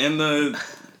tweet and the.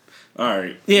 All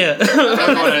right. Yeah, I'm going on a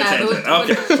That's not- tangent. we'll-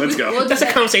 Okay, let's go. We'll do that's a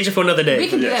that. conversation for another We day.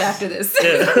 can do Yes. that after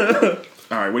this.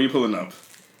 All right, what are you pulling up?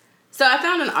 So I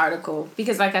found an article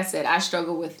because, like I said, I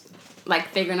struggle with like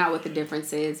figuring out what the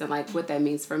difference is and like what that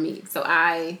means for me. So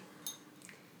I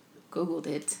Googled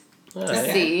it All to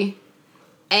right. see.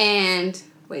 And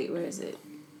wait, where is it?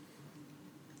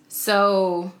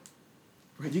 So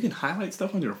Wait, you can highlight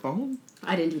stuff on your phone?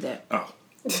 I didn't do that. Oh.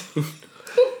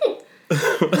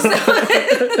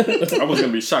 I was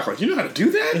gonna be shocked. Like, you know how to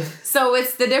do that? So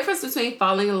it's the difference between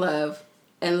falling in love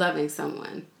and loving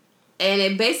someone. And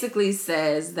it basically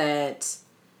says that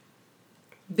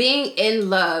being in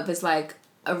love is like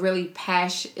a really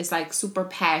it's like super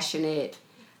passionate,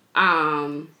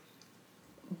 but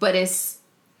it's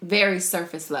very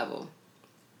surface level.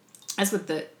 That's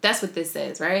what this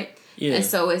says, right? Yeah. And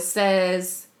so it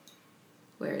says,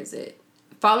 where is it?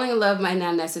 Falling in love might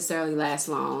not necessarily last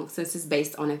long since it's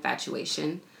based on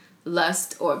infatuation,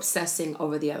 lust, or obsessing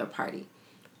over the other party.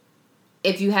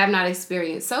 If you have not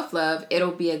experienced self-love,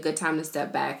 it'll be a good time to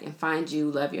step back and find you,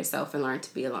 love yourself, and learn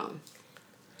to be alone.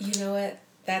 You know what?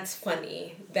 That's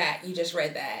funny that you just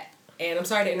read that. And I'm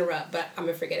sorry to interrupt, but I'm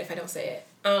gonna forget if I don't say it.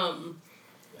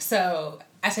 So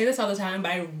I say this all the time,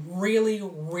 but I really,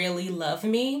 really love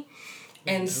me.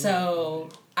 And so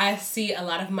I see a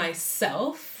lot of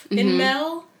myself in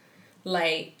Mel.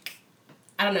 Like,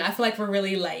 I don't know, I feel like we're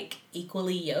really like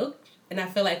equally yoked. And I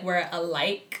feel like we're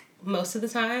alike most of the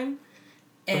time.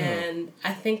 And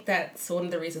I think that's one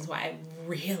of the reasons why I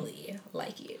really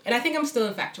like you. And I think I'm still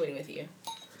infatuated with you.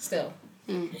 Still.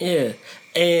 Yeah.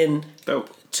 And Dope.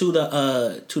 to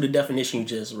the definition you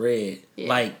just read,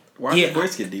 like, Why did the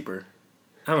voice get deeper?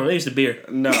 I don't know, maybe it's the beer.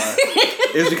 Nah,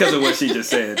 it's because of what she just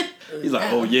said. He's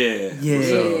like, oh yeah. Yeah.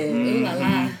 What's up? Ooh la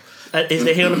la. Is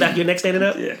the hair on the back of your neck standing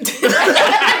up? Yeah.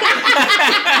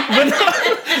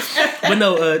 But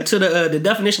no, to the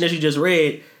definition that you just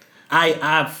read,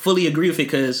 I fully agree with it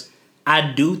because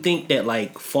I do think that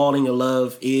like falling in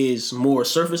love is more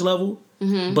surface level,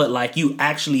 but like you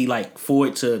actually like for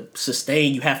it to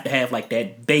sustain, you have to have like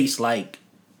that base like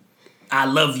I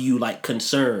love you like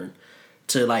concern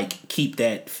to like keep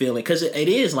that feeling because it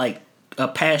is like a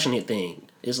passionate thing.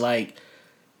 It's like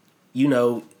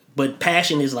but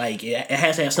passion is like it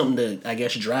has to have something to I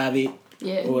guess drive it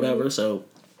or whatever. So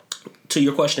to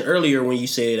your question earlier when you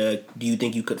said do you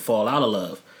think you could fall out of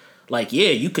love? Like, yeah,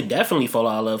 you could definitely fall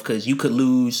out of love because you could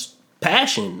lose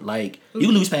passion. Like, you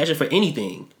could lose passion for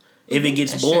anything if it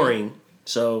gets boring. True.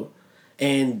 So,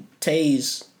 and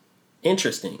Tay's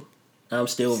interesting. I'm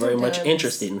still very much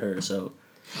interested in her. So,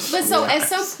 but so at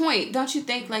some point, don't you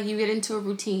think like you get into a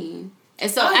routine? And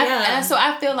so,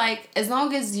 I feel like as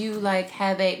long as you like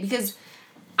have because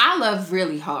I love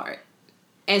really hard,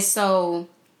 and so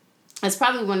it's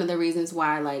probably one of the reasons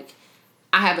why like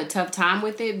I have a tough time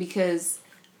with it because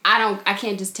I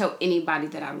can't just tell anybody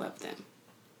that I love them.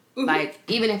 Mm-hmm. Like,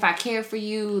 even if I care for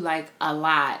you, like, a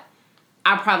lot,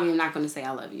 I probably am not going to say I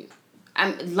love you.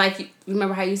 I'm like,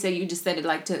 remember how you said you just said it,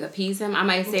 like, to appease him? I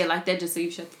might say it like that just so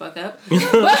you shut the fuck up. But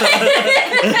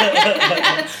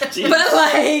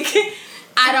like,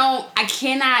 I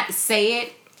cannot say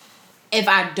it if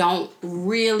I don't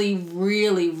really,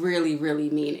 really, really, really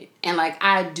mean it. And, like,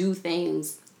 I do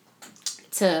things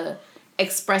to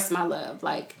express my love.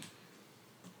 Like,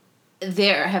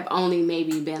 there have only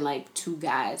maybe been like 2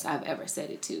 guys I've ever said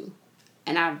it to,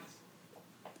 and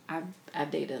I've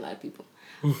dated a lot of people.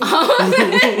 You didn't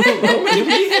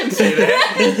say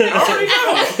that. I already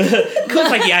know.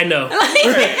 Cool's like, yeah, I know.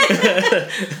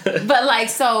 But like,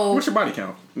 so what's your body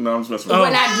count? No, I'm just messing with you.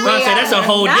 That's a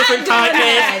whole different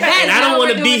podcast, and I don't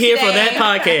want to be here for that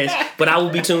podcast, but I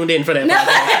will be tuned in for that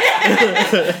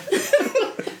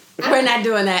podcast. We're not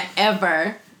doing that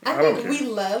ever. I think we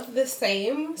love the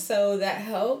same, so that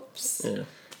helps. Yeah.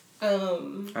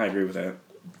 I agree with that.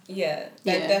 Yeah,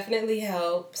 that definitely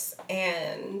helps.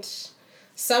 And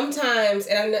sometimes,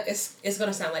 and I know it's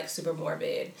gonna sound like super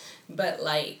morbid, but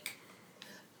like,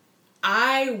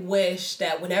 I wish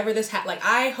that whenever this like,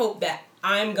 I hope that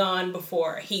I'm gone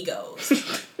before he goes.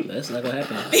 That's not gonna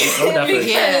happen.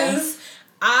 Because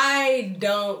I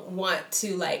don't want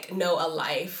to like know a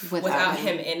life without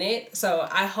him in it. So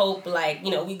I hope like,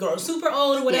 we grow super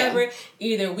old or whatever. Yeah.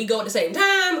 Either we go at the same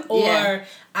time or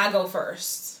I go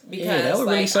first. Because that would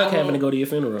really suck having to go to your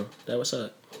funeral. That would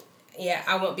suck. Yeah,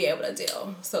 I won't be able to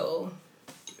deal. So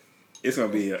it's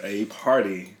gonna be a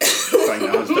party. Like,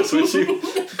 I was just with you.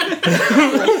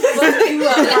 Let's you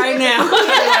up right now.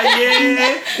 Like,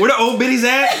 yeah. Where the old biddies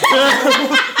at?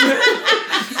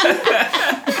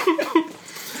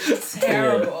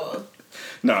 Terrible.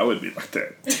 No, it wouldn't be like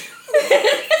that.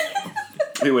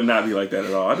 It would not be like that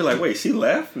at all. I'd be like, wait, she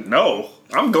left? No,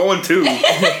 I'm going too.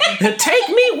 Take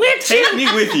me with you. Take me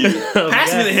with you.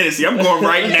 Pass me the Hennessy. I'm going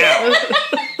right now.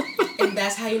 And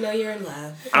that's how you know you're in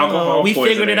love. Alcohol we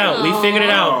figured it out. We figured it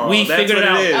out. We figured it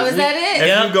out. Oh, is that it?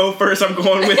 If you go first, I'm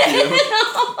going with you.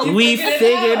 We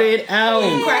figured it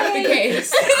out. Crack the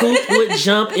case. Coop would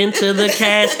jump into the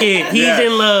casket. He's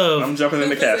in love. I'm jumping in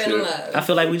the casket. I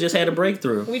feel like we just had a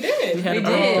breakthrough. We did. We had a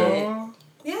breakthrough.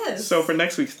 Yes. So for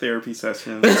next week's therapy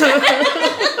session,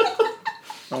 I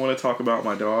want to talk about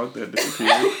my dog that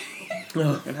disappeared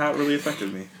and how it really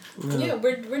affected me. Yeah,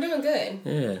 we're doing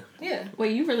good. Yeah.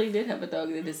 Wait, you really did have a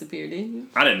dog that disappeared, didn't you?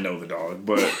 I didn't know the dog,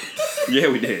 but yeah,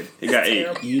 we did. He got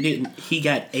 8. You didn't. He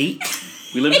got 8.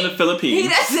 We live in the Philippines. He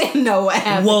doesn't know what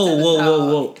happened.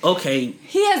 Whoa. Okay.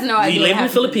 He has no idea. We live in the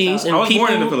Philippines, and I was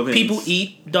born in the Philippines. people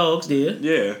eat dogs there.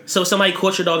 Yeah. So somebody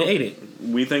caught your dog and ate it.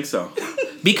 We think so.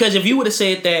 Because if you would have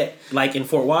said that, like in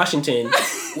Fort Washington,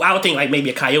 I would think like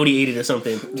maybe a coyote ate it or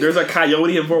something. There's a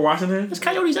coyote in Fort Washington? There's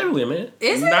coyotes everywhere, man.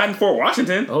 Is it? Not in Fort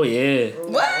Washington. Oh, yeah.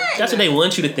 What? That's what they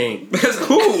want you to think. That's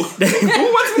cool. Who wants me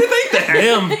to think that?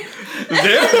 Them. Who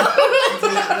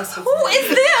is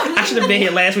them? I should have been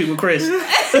here last week with Chris. No.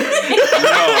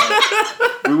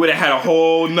 We would have had a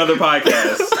whole nother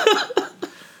podcast.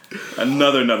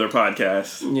 Another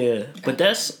podcast. Yeah. But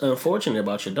that's unfortunate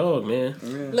about your dog, man.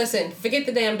 Yeah. Listen, forget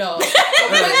the damn dog.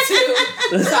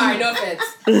 Sorry, no offense.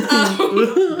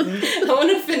 I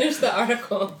want to finish the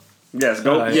article. Yes,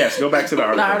 go. Right. Yes, go back to the The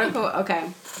article. article, okay.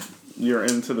 You're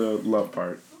into the love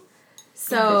part.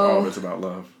 So Because all of it's about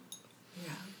love.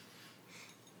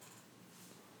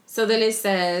 So then it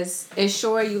says,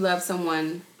 ensure you love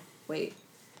someone. Wait.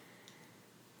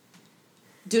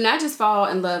 Do not just fall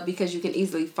in love because you can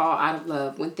easily fall out of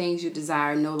love when things you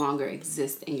desire no longer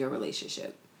exist in your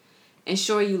relationship.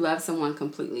 Ensure you love someone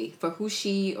completely for who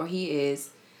she or he is.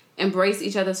 Embrace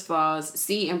each other's flaws.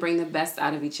 See and bring the best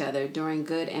out of each other during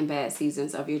good and bad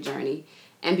seasons of your journey.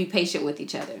 And be patient with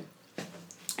each other.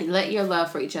 And let your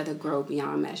love for each other grow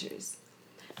beyond measures.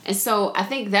 And so I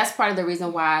think that's part of the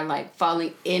reason why like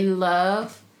falling in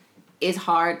love is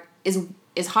hard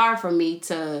hard for me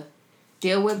to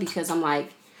deal with, because I'm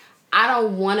like, I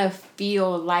don't want to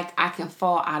feel like I can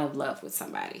fall out of love with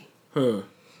somebody. No,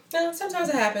 sometimes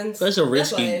it happens. That's a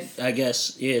risky, life. I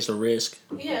guess. Yeah, it's a risk.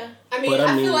 Yeah. I mean, But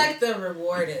I feel like the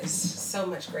reward is so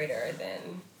much greater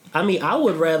than... I mean, I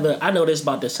would rather, I know this is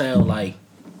about to sound like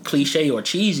cliche or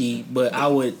cheesy, but I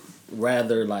would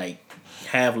rather like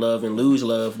have love and lose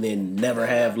love than never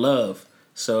have love.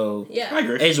 So Yeah. I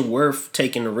agree. it's worth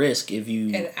taking the risk if you,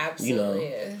 It absolutely you know.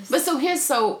 is. But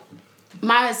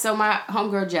my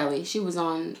homegirl Jelly, she was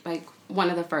on like one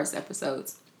of the first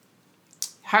episodes.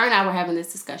 Her and I were having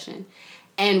this discussion,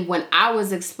 and when I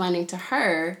was explaining to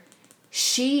her,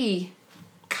 she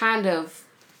kind of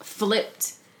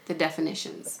flipped the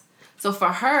definitions. So for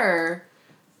her,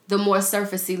 the more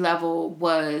surfacey level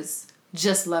was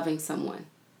just loving someone.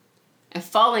 And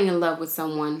falling in love with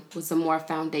someone was the more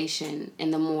foundation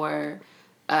and the more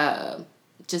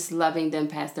just loving them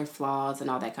past their flaws and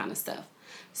all that kind of stuff.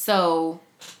 So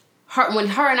when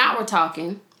her and I were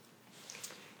talking,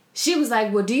 she was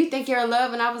like, well, do you think you're in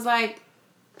love? And I was like,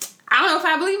 I don't know if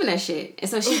I believe in that shit. And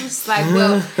so she was like,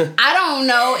 well, I don't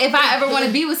know if I ever want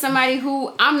to be with somebody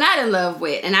who I'm not in love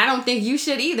with. And I don't think you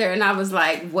should either. And I was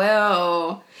like,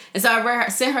 well... And so I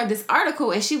sent her this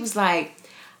article, and she was like,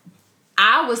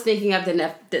 I was thinking of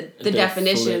the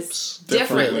definitions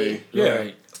differently. Yeah.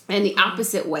 Right. In the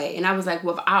opposite way. And I was like,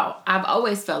 well, I've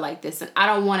always felt like this, and I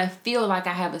don't want to feel like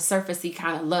I have a surfacey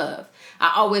kind of love.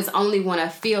 I always only want to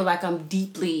feel like I'm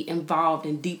deeply involved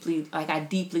and I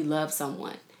deeply love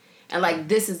someone. And like,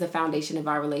 this is the foundation of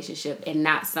our relationship and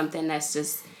not something that's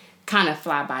just kind of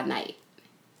fly by night.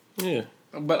 Yeah.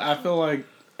 But I feel like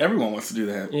everyone wants to do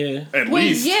that. Yeah. At Well,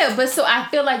 least. yeah, but so I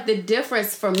feel like the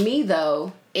difference for me,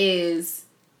 though, is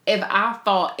if I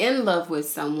fall in love with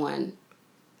someone,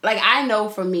 like, I know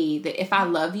for me that if I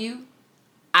love you,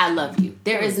 I love you.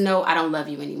 There is no I don't love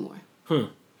you anymore.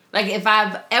 Like, if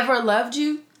I've ever loved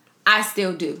you, I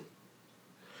still do.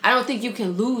 I don't think you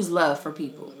can lose love for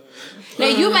people. Now,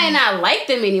 you may not like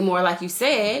them anymore, like you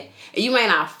said, and you may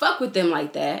not fuck with them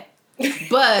like that,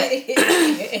 but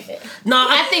No,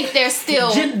 I think there's still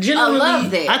a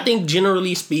love there. I think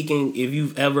generally speaking, if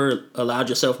you've ever allowed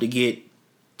yourself to get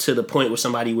to the point with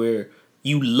somebody where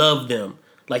you love them,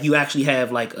 like you actually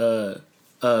have like a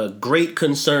great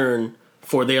concern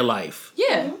for their life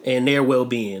Yeah. and their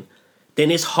well-being,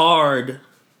 then it's hard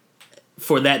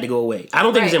for that to go away. I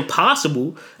don't think it's Right.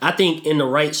 impossible. I think in the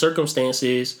right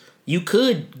circumstances, you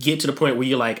could get to the point where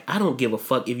you're like, I don't give a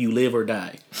fuck if you live or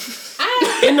die.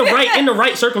 In the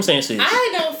right circumstances.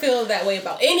 I don't feel that way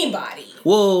about anybody.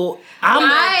 Well,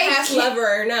 Past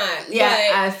lover or not. Yeah,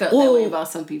 but I felt that way about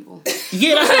some people.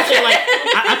 yeah, that's what I'm saying. Like,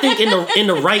 I think in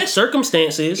the right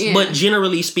circumstances, Yeah. but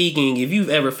generally speaking, if you've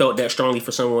ever felt that strongly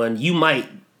for someone, you might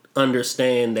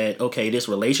understand that, okay, this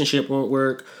relationship won't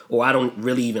work, or I don't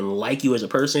really even like you as a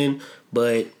person,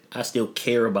 but I still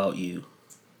care about you.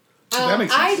 That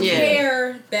makes sense. I Yeah.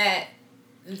 care that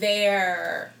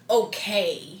they're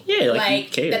okay. Yeah, like,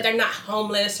 you care. that they're not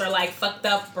homeless or like fucked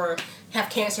up or have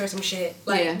cancer or some shit.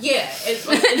 Like, Yeah.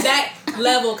 in that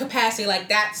level capacity, like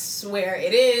that's where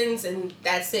it ends and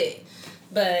that's it.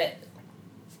 But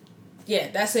yeah,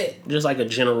 that's it. Just like a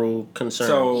general concern.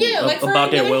 So- Yeah, like for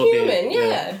about their another well-being. human.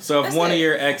 Yeah. So if That's one it. of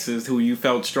your exes who you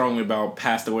felt strongly about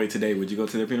passed away today, would you go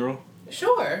to their funeral?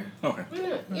 Sure. Okay. Why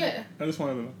not? Yeah. I just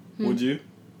wanted to know. Would you?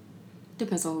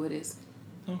 Depends on who it is.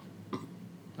 All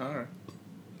right.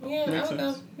 Yeah, Makes I would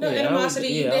go. sense. No Yeah, I animosity,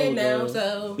 would- you yeah, I dead would now, go.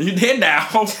 so. You did now.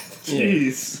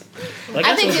 Jeez. Like,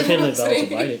 I I think think it depends if I was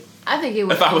looks- invited. I think it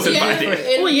would. If I was invited.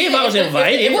 and- Well, yeah, if I was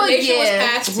invited. If Well, information was yeah.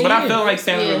 passed to But I you. feel like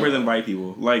family Yeah. members invite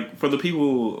people. Like, for the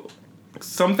people,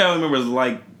 some family members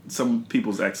like some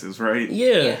people's exes, right?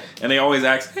 Yeah. And they always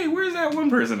ask, hey, where's that one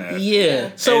person at?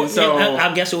 Yeah. So, And so-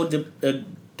 I guess it would depend on the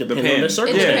Depend. It Yeah,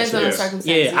 depends on the yeah. circumstances.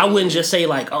 Yeah, I wouldn't just say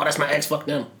like, oh, that's my ex, fuck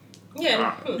them.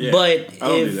 Yeah. Yeah. But I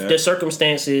don't do if that. the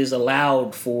circumstances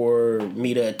allowed for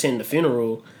me to attend the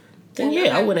funeral, then Then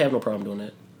yeah, I okay. wouldn't have no problem doing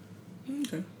that.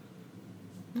 Okay.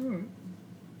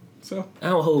 So I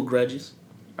don't hold grudges.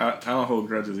 I don't hold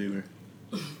grudges either.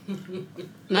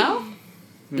 No?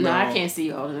 No, I can't see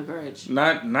you holding a grudge.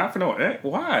 Not for no.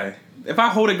 Why? If I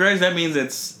hold a grudge, that means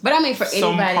it's. But I mean, for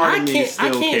some anybody, part of I me can't.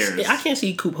 still cares. I can't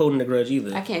see Coop holding a grudge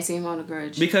either. I can't see him holding a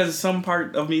grudge. Because some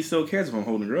part of me still cares if I'm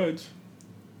holding a grudge.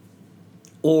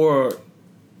 Or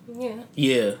Yeah.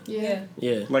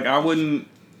 yeah. Like I wouldn't.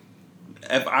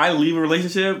 If I leave a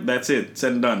relationship, that's it.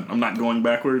 Said and done. I'm not going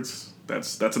backwards.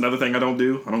 That's another thing I don't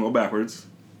do. I don't go backwards.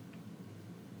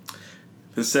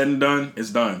 If it's said and done,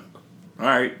 it's done. All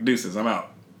right, deuces. I'm out.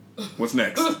 What's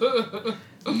next?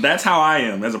 That's how I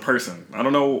am as a person. I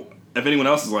don't know if anyone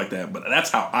else is like that, but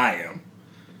that's how I am.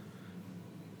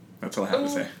 That's all I have to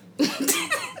say.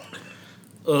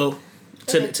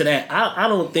 To that, I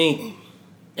don't think,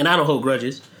 and I don't hold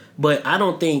grudges, but I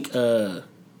don't think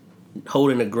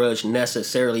holding a grudge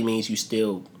necessarily means you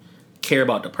still care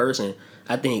about the person.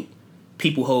 I think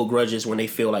people hold grudges when they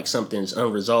feel like something's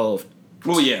unresolved.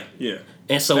 Well, yeah.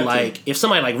 And so, That like, too. if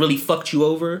somebody, like, really fucked you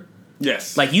over,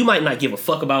 Yes. like, you might not give a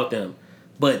fuck about them,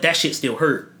 but that shit still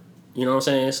hurt. You know what I'm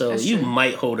saying? So, That's you true.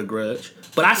 might hold a grudge.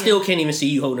 But I still can't even see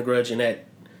you holding a grudge in that.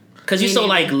 Because you're Me so,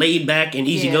 neither. like, laid back and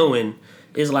easygoing.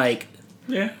 It's like,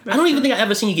 Yeah. I don't even think I've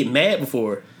ever seen you get mad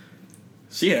before.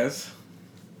 She has.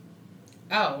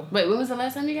 Oh. Wait, when was the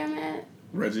last time you got mad?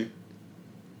 Reggie.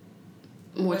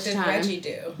 What Which did time? Reggie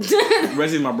do?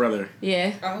 Reggie's my brother.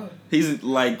 Yeah. Oh. He's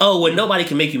like Oh, well, nobody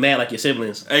can make you mad like your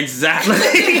siblings. exactly.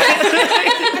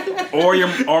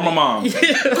 or my mom.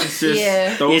 It's just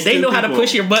Yeah. those Yeah, they two know how to people.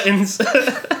 push your buttons.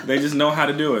 They just know how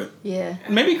to do it. Yeah.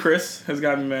 Maybe Chris has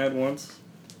gotten me mad once.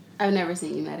 I've never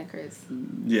seen you mad at Chris.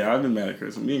 Yeah, I've been mad at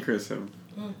Chris. Me and Chris have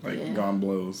Yeah. gone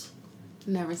blows.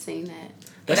 Never seen that.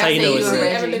 That's But how I you say know you it's were So you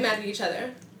Reggie. ever been mad at each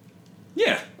other?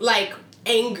 Yeah. Like,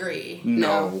 angry?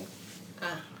 No.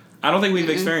 I don't think we've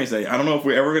experienced that. I don't know if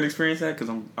we're ever gonna experience that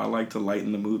because I like to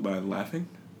lighten the mood by laughing.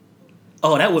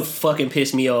 Oh, that would fucking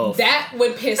piss me off. That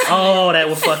would piss me Oh, that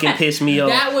would fucking piss me off.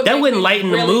 That would That make wouldn't me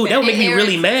lighten the really mood. That would mad. make me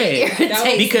really mad.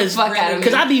 Irritates Because- the fuck out of me.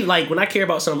 Because I be like, when I care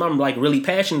about something, I'm like really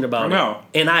passionate about I it. know.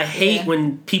 And I hate Yeah.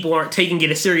 when people aren't taking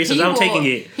it as serious as I'm taking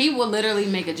it. He will literally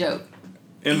make a joke.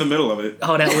 In the middle of it.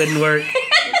 Oh, that wouldn't work.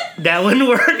 That wouldn't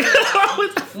work.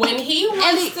 When he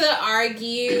wants to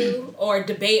argue or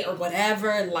debate or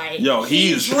whatever, like Yo,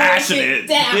 he's he drags it passionate.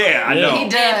 down. Yeah, I know. He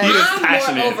does. He is I'm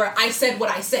passionate. moreover, I said what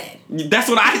I said. That's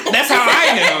how I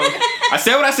am. I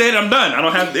said what I said, I'm done. I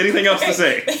don't have anything else to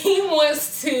say. He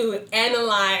wants to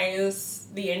analyze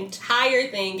the entire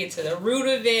thing, get to the root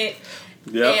of it,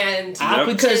 Yep. and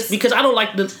Yep. Because I don't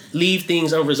like to leave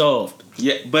things unresolved.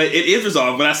 Yeah, but it is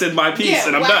resolved. But I said my piece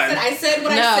and I'm well, done. I said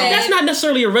what No. I said. That's not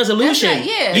necessarily a resolution. That's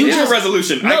not- yeah. You It is just a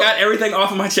resolution. I No. got everything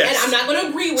off of my chest. and I'm not going to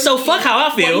agree with So you. fuck how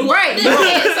I feel. Right.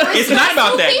 It's not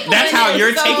about that. people That's in how it,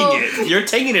 you're so- taking it. You're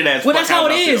taking it as Well, that's fuck how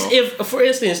it I is. feel. If, for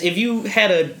instance, if you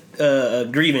had a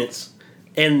grievance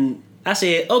and I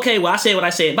said, okay, well, I said what I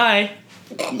said, bye.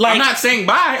 Like, I'm not saying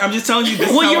bye. I'm just telling you this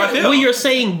is how I feel. well, you're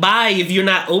saying bye if you're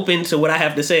not open to what I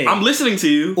have to say. I'm listening to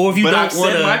you. Or if you but don't I've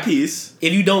wanna- said my piece.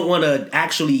 if you don't want to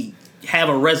actually have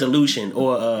a resolution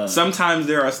or Sometimes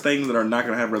there are things that are not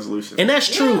going to have resolution. and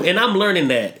that's true, and I'm learning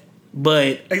that.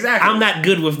 But Exactly. I'm not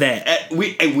good with that. We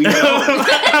know.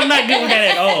 I'm not good with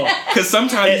that at all. Because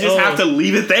sometimes you just have to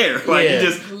leave it there. Like, Yeah. you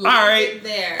just, all Leave right. it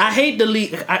there. I hate to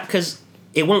leave because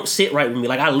it won't sit right with me.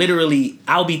 Like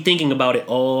I'll be thinking about it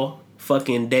all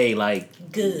fucking day. Like,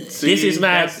 Good. See, This is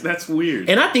not- That's weird.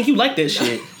 and I think you like that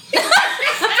shit.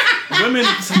 Women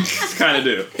kind of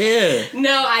do. Yeah.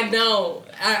 No, I don't.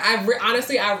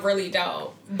 Honestly, I really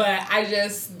don't. But I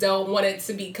just don't want it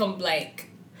to become like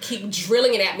keep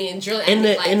drilling it at me and drilling. And at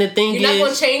me. the- Like, and the thing you're not is-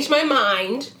 going to change my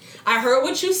mind. I heard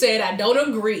what you said. I don't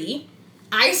agree.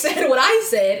 I said what I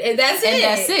said, and that's And it.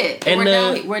 that's it.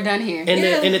 And We're done here. And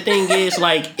Yeah. the thing is,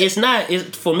 like,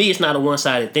 for me, it's not a one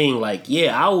sided thing. Like,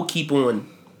 yeah, I will keep on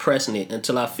pressing it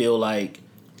until I feel like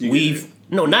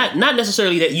not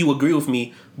necessarily that you agree with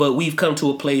me, but we've come to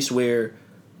a place where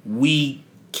we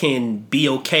can be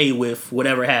okay with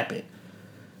whatever happened.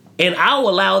 And I'll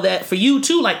allow that for you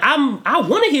too. Like, I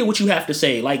want to hear what you have to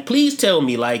say. Like, please tell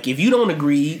me. Like, if you don't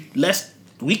agree,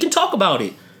 we can talk about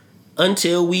it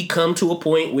until we come to a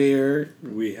point where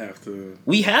We have to.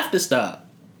 we have to stop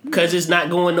because it's not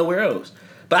going nowhere else.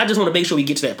 But I just want to make sure we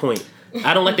get to that point.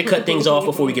 I don't like to cut things off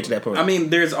before we get to that point. I mean,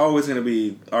 there's always going to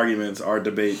be arguments or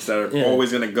debates that are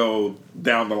always going to go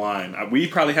down the line. We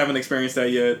probably haven't experienced that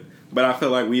yet, but I feel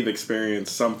like we've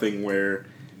experienced something where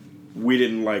we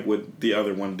didn't like what the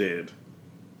other one did.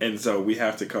 And so we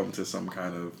have to come to some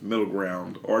kind of middle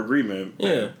ground or agreement.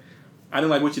 Yeah. I didn't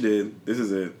like what you did. This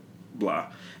is it. blah.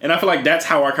 And I feel like that's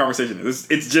how our conversation is.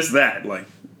 It's just that. Like,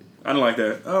 I don't like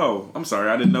that. Oh, I'm sorry.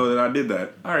 I didn't know that I did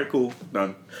that. All right, cool.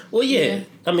 Done. Well, yeah.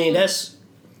 I mean, that's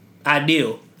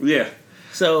ideal. Yeah.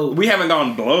 So We haven't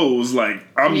gone blows. Like,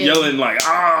 I'm yelling like,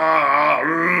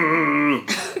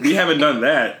 we haven't done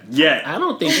that yet. I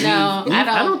don't think No, I don't.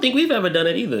 I don't think we've ever done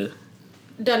it either.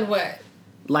 Done what?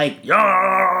 Like,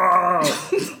 Y'all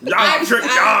trick,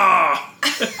 y'all.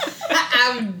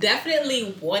 I've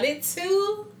definitely wanted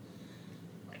to,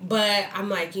 but I'm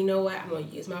like, you know what? I'm gonna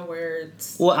use my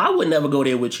words. well, I would never go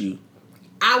there with you.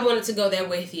 I wanted to go there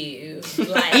with you,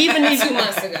 like Even if- 2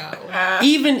 months ago.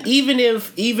 Even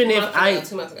if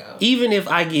 2 months ago. even if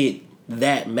I get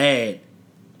that mad,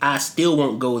 I still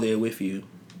won't go there with you.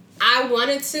 I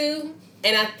wanted to,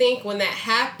 and I think when that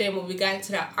happened, when we got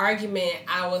into that argument,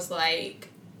 I was like,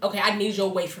 okay, I need you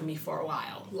away from me for a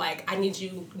while. Like, I need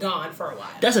you gone for a while.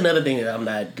 That's another thing that I'm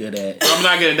not good at. I'm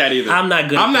not good at that either. I'm not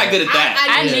good at I'm not that. good at that.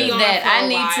 I need need you that. gone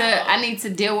for a while. I need to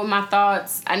deal with my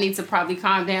thoughts. I need to probably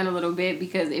calm down a little bit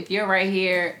because if you're right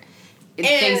here,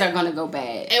 things are gonna go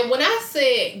bad. And when I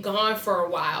said gone for a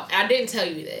while, I didn't tell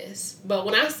you this, but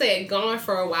when I said gone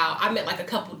for a while, I meant like a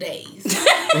couple days. Like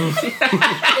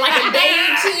a day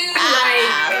or two.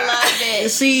 I love it.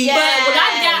 See, But when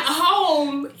I got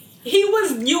home, you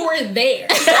were there.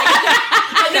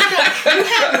 Like, no, you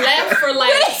had left for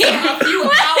like a few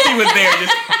hours. He was there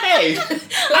just, hey.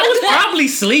 I was probably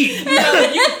asleep.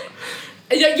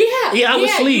 Yeah, I was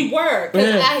asleep. You were. 'Cause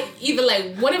Yeah. I either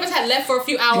like one of us had left for a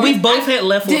few hours. We both had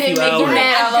left for a Did it few make you hours.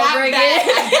 mad? all over again?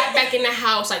 I got back in the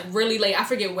house like really late. I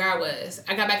forget where I was.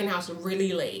 I got back in the house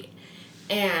really late,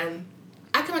 and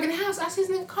I come back in the house. I see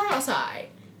this nigga car outside,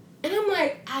 and I'm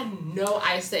like, I know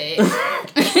I said.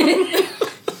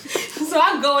 So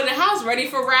I go in the house ready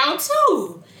for round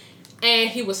 2, and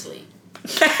he was asleep.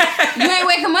 You ain't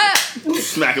wake him up.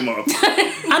 Smack him up.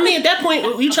 I mean, at that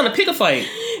point, you trying to pick a fight.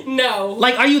 No,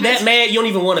 Like, are you that mad you don't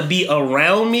even want to be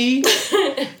around me?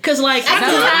 Because, like,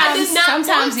 I did not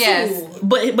Sometimes, want yes. to.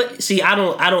 but see, I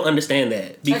don't understand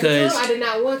that because I did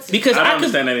not want to. because I don't I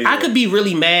understand that could either. I could be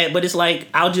really mad, but it's like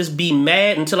I'll just be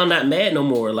mad until I'm not mad no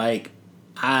more. Like,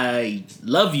 I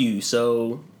love you,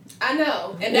 so I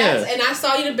know, and Yeah. and I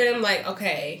saw you to bed. I'm like,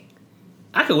 okay,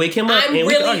 I could wake him up I'm and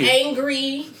we could really argue.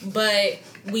 angry, but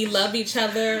we love each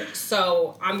other,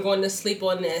 so I'm going to sleep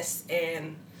on this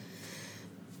and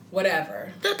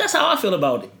whatever. That's how I feel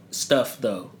about stuff,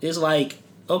 though. It's like,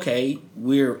 okay,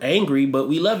 we're angry, but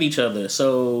we love each other,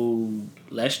 so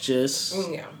let's just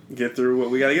Yeah. Get through what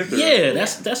we gotta get through. yeah.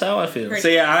 That's how I feel. So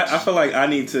yeah, I feel like I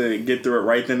need to get through it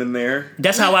right then and there.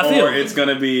 That's how I feel. Or it's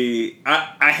gonna be.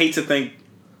 I hate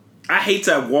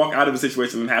to walk out of a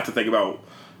situation and have to think about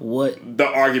What? the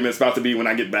argument's about to be when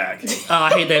I get back. Oh, I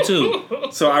hate that too.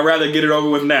 So I'd rather get it over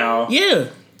with now. Yeah.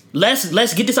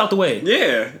 Let's get this out the way.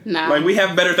 Yeah. Nah. Like we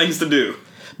have better things to do.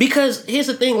 Because here's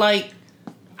the thing, like,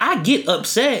 I get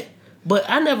upset, but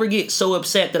I never get so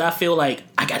upset that I feel like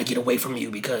I gotta get away from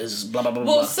you because blah blah blah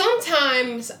Well, blah.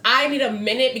 sometimes I need a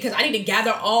minute because I need to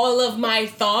gather all of my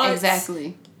thoughts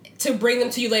Exactly. to bring them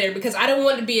to you later because I don't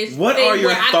want it to be a What thing are your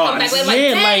where I come back thoughts? later like, Yeah,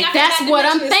 dang, like, I That's forgot to what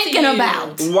I'm mention this to thinking you.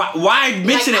 about. Why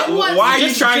mention Like, I it? want- Why are you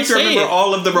just- trying just to say remember it.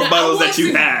 all of the No, I rebuttals want that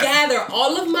you to have? gather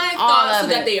all of my All thoughts of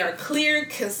so that it. they are clear,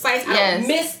 concise. I Yes. don't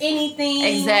miss anything.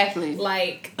 Exactly.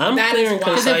 Like I'm that clear is and why.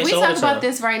 concise. Because if we all the talk about time.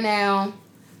 this right now,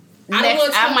 I don't next,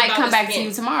 wanna talk I might about come this back to again.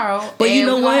 you tomorrow. But you and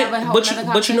know we're gonna have a what? whole But nother you know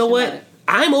conversation about what? it.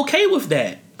 I'm okay with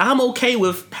that. I'm okay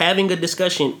with having a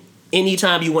discussion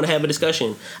anytime you want to have a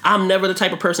discussion. I'm never the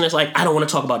type of person that's like, I don't want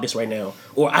to talk about this right now,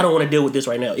 or I don't want to deal with this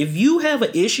right now. If you have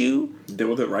an issue, Deal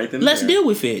with it right then. let's and there. deal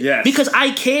with it. Yes. Because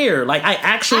I care. Like, I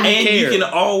actually And care. you can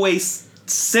always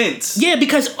sense. Yeah,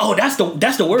 because that's the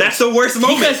worst. That's the worst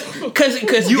moment.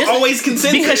 Because You always can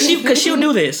sense because it. she'll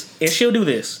do this and she'll do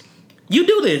this. You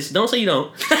do this. Don't say you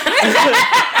don't.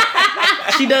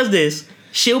 She does this.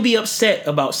 She'll be upset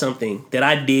about something that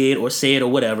I did or said or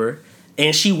whatever,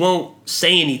 and she won't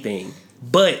say anything,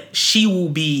 but she will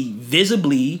be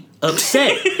visibly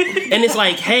upset. And it's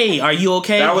like, hey, are you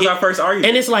okay? That was our first argument.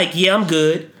 And it's like, yeah, I'm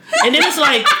good. And then it's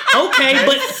like, okay,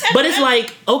 but it's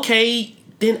like, okay,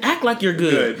 then act like you're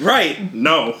good. Good. Right.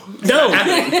 No. No.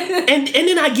 and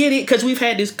then I get it because we've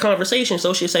had this conversation.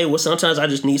 So she'll say, well, sometimes I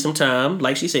just need some time,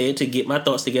 like she said, to get my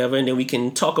thoughts together, and then we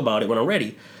can talk about it when I'm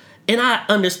ready. And I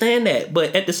understand that,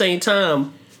 but at the same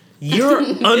time, you're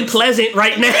unpleasant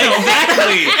right now.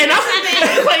 Exactly. And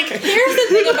I'm like, Here's the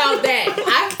thing about that.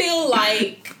 I feel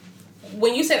like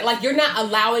when you said like you're not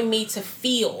allowing me to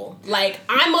feel. Like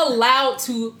I'm allowed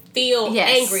to feel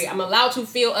angry. I'm allowed to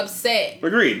feel upset.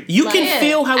 Agreed. You can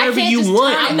feel however you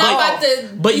want. I'm not about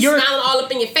to be smiling all up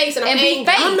in your face and I'm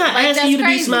angry. I'm not asking you to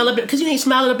be smiling up because you ain't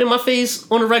smiling up in my face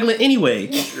on a regular anyway.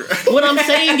 What I'm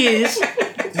saying is,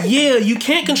 yeah, you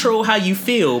can't control how you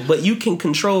feel, but you can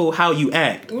control how you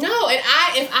act. No, and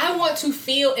if I want to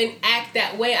feel and act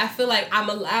that way, I feel like I'm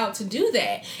allowed to do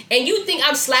that. And you think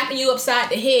I'm slapping you upside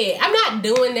the head. I'm not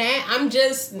doing that. I'm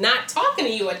just not talking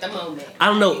to you at the moment. I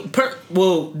don't know.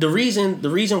 The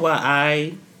reason why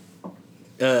I,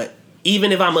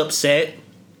 even if I'm upset,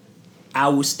 I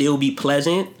will still be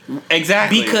pleasant.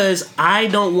 Exactly. Because I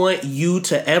don't want you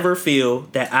to ever feel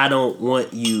that I don't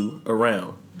want you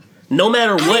around. No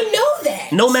matter what. I know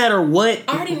that. No matter what.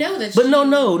 I already know that. But no.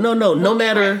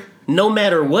 No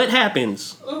matter what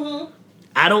happens,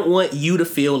 I don't want you to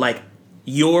feel like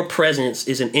your presence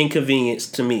is an inconvenience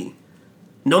to me.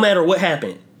 No matter what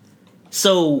happened.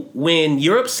 So when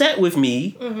you're upset with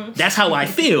me, that's how I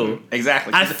feel.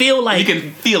 Exactly. I feel like you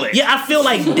can feel it. Yeah, I feel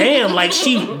like damn, like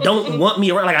she don't want me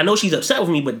around. Like I know she's upset with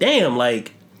me, but damn,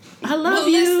 like I love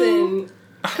you. Listen.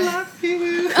 I love you.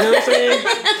 You know what I'm saying?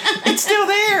 It's still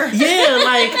there. Yeah,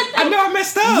 like I know I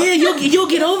messed up. Yeah, you'll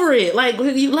get over it. Like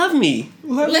you love me.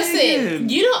 Listen,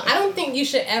 I don't think you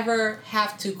should ever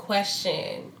have to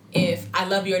question if I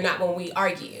love you or not when we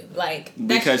argue. Like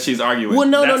because she's arguing. Well,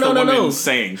 no.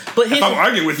 Saying, but if I'm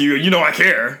arguing with you, you know I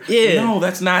care. Yeah. No,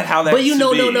 that's not how that. But you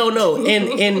know, be. no,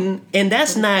 and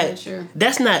that's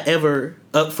not ever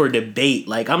up for debate.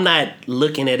 Like I'm not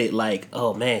looking at it like,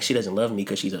 oh man, she doesn't love me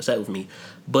because she's upset with me.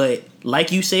 But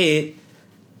like you said,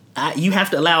 you have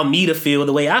to allow me to feel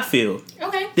the way I feel.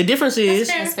 Okay. The difference is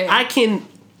That's fair. I can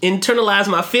internalize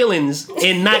my feelings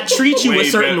and not treat you a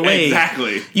certain way.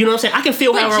 Exactly. You know what I'm saying? I can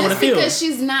feel however I want to feel. Because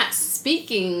she's not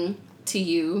speaking to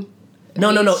you.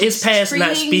 No. It's past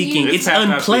not speaking. It's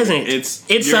unpleasant. It's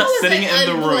you're sitting in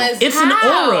the room. It's an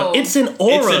aura. It's an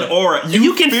aura.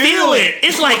 You can feel it.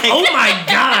 It's like, oh my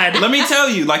God. Let me tell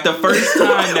you, like the first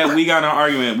time that we got in an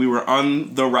argument, we were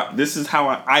on the ride. This is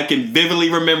how I can vividly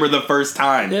remember the first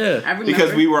time. Yeah.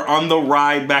 Because we were on the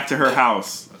ride back to her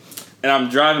house. And I'm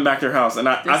driving back to her house. And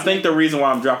I think the reason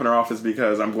why I'm dropping her off is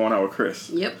because I'm going out with Chris.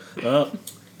 Yep. Oh.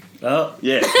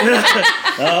 Yeah.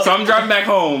 So I'm driving back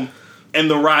home. And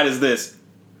the ride is this.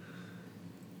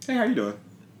 Hey, how you doing?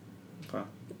 Fine.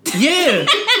 Yeah.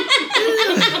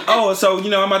 Oh, so, I'm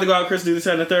about to go out with Chris, do this,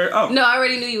 and the third. Oh. No, I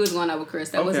already knew you was going out with Chris.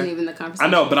 That wasn't even the conversation. I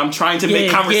know, but I'm trying to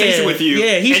make conversation with you.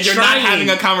 Yeah, he's and you're trying. not having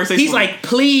a conversation He's like,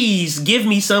 please, give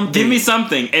me something. Give me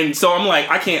something. And so I'm like,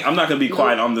 I'm not going to be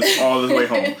quiet on this all this way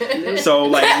home. So,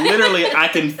 like, literally, I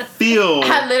can feel...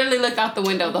 I literally look out the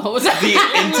window the whole time. The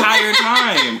entire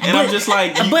time. And I'm just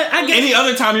like... But I guess, any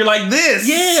other time, you're like this.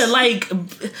 Yeah, like...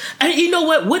 You know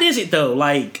what? What is it, though?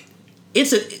 Like,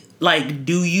 it's a... Like,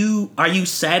 are you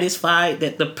satisfied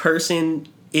that the person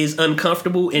is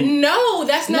uncomfortable? And no,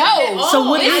 that's not at all. So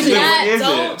what is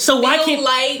it? So why can't...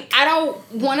 Like, I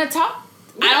don't want to talk.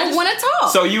 I don't want to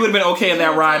talk. So you would have been okay in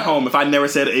that ride home if I never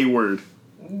said a word.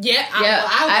 Yeah,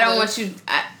 I don't want you...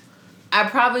 I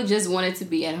probably just wanted to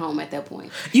be at home at that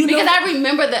point. Because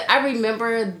I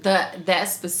remember that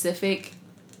specific...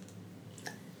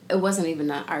 It wasn't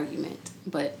even an argument,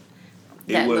 but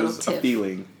that it was little tip. a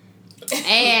feeling.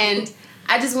 And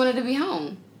I just wanted to be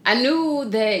home. I knew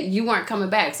that you weren't coming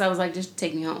back, so I was like, just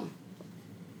take me home.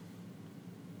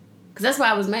 Because that's why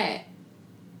I was mad.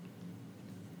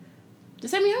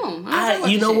 Just take me home.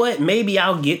 You know what? Maybe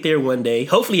I'll get there one day.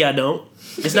 Hopefully I don't.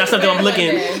 It's not something I'm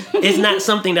looking... It's not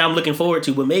something that I'm looking forward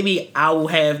to, but maybe I will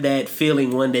have that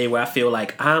feeling one day where I feel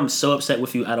like I'm so upset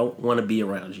with you, I don't want to be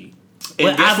around you.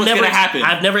 And guess what's going to happen?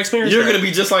 I've never experienced You're that. going to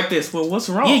be just like this. Well, what's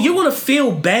wrong? Yeah, you're going to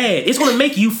feel bad. It's going to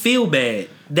make you feel bad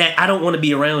that I don't want to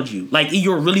be around you. Like,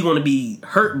 you're really going to be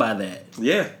hurt by that.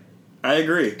 Yeah, I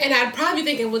agree. And I'd probably be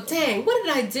thinking, well, dang, what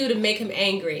did I do to make him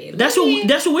angry? That's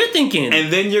what we're thinking.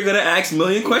 And then you're going to ask a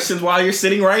million questions while you're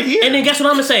sitting right here. And then guess what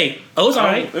I'm going to say? Oh, it's all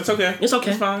right. It's okay. It's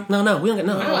okay. It's fine. No, we don't get...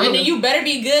 No. And then you better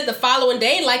be good the following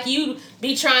day like you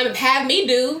be trying to have me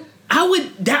do. I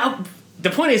would... The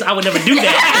point is, I would never do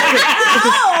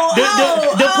that.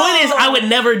 The point is, I would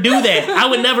never do that. I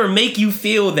would never make you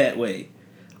feel that way.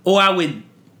 Or I would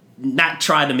not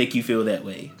try to make you feel that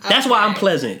way. That's why I'm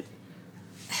pleasant.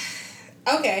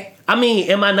 Okay. I mean,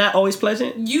 am I not always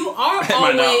pleasant? You are Am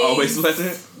I not always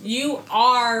pleasant? You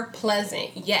are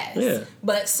pleasant, yes. Yeah.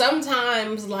 But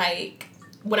sometimes, like,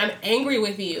 when I'm angry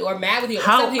with you or mad with you,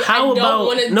 How I don't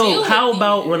want to deal with how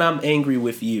about you. when I'm angry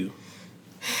with you?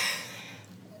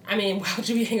 I mean, why would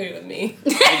you be angry with me?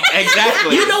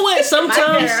 Exactly. You know what?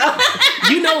 Sometimes,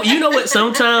 you know what?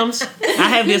 Sometimes I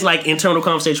have this like internal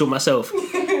conversation with myself.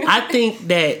 I think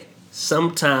that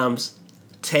sometimes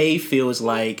Tay feels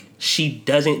like she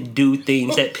doesn't do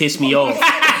things that piss me off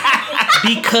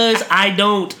because I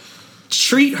don't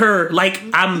treat her like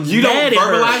I'm You mad don't at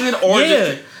her. verbalize it, or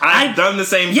just I've done the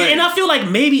same thing. Yeah, and I feel like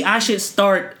maybe I should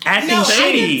start acting No,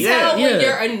 shitty. I can tell when Yeah.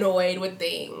 you're annoyed with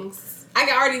things. I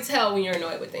can already tell when you're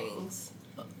annoyed with things.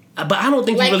 But I don't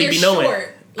think Like you really you're be knowing.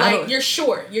 short. Like you're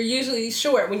short. You're usually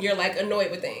short when you're like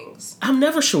annoyed with things. I'm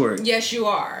never short. Yes, you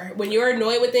are. When you're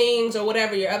annoyed with things or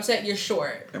whatever, you're upset, you're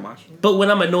short. Am I sure? But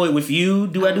when I'm annoyed with you,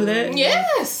 do I do that?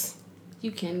 Yes.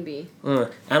 You can be. I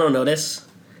don't know. That's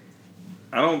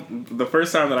I don't. The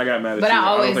first time that I got mad at But you, I I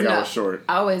always don't think know. I was short.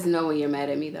 I always know when you're mad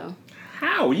at me, though.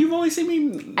 How? You've only seen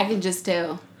me. I can just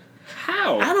tell.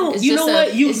 How? I don't. It's You just know what?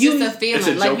 It's just a feeling. It's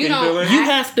a Like you joking don't.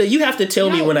 feeling? You have to tell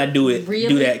me when I do it. Really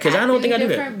Do that because I don't act think I any do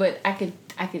that. different, but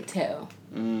I could tell.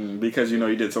 Because you know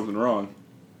you did something wrong.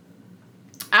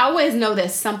 I always know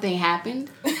that something happened,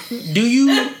 Do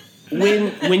you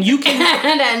when you can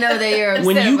and I know that you're upset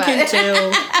when you by can it.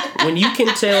 tell when you can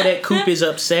tell that Coop is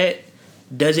upset?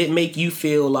 Does it make you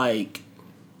feel like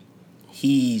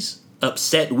he's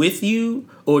upset with you,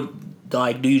 or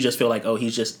like do you just feel like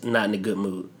he's just not in a good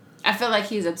mood? I feel like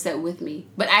he's upset with me,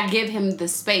 but I give him the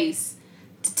space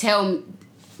to tell,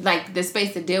 like the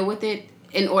space to deal with it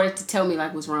in order to tell me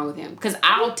like what's wrong with him. Because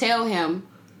I'll tell him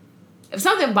if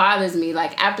something bothers me.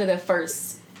 Like after the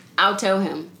first, I'll tell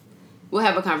him. We'll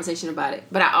have a conversation about it.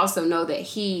 But I also know that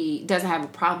he doesn't have a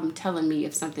problem telling me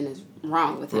if something is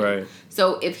wrong with him. Right.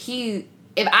 So if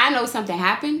I know something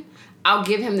happened, I'll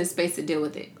give him the space to deal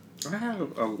with it. I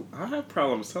have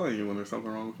problems telling you when there's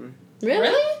something wrong with me. Really?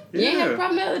 You didn't have a Yeah.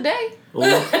 problem the other day?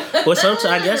 Well, sometimes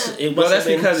I guess it Well, wasn't that's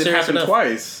been because it serious happened enough.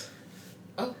 twice.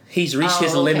 He's reached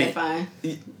his Oh, okay, limit. fine.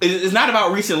 It's not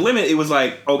about reaching a limit. It was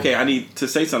like, okay, I need to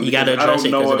say something. You got to because I address don't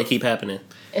it know because if- they keep happening.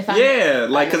 If I, Yeah,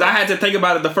 like, because I had to think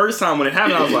about it the first time when it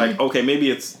happened. I was like, okay, maybe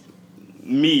it's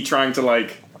me trying to,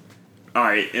 like, all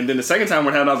right. And then the second time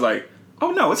when it happened, I was like,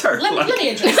 oh, no, it's her. Let Like, me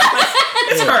address it.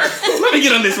 it's her. Let me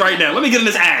get on this right now. Let me get on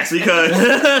this ass because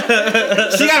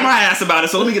she got my ass about it,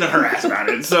 so let me get on her ass about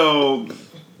it. So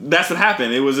that's what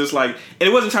happened. It was just like, and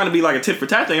it wasn't trying to be like a tit for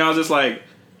tat thing. I was just like,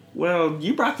 well,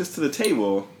 you brought this to the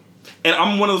table. And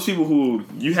I'm one of those people who,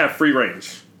 you have free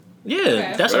range. Yeah,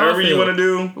 Okay. that's how I Whatever feel. you want to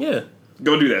do, Yeah.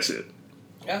 go do that shit.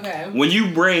 Okay. When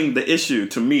you bring the issue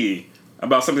to me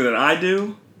about something that I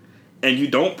do, and you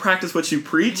don't practice what you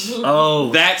preach,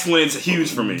 Oh. that's when it's huge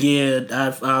for me.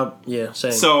 Yeah. Yeah.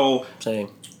 Same. So same.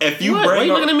 if you What? Why are bring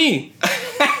you up, looking at me?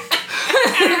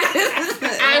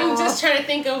 I'm just trying to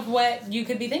think of what you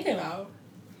could be thinking about.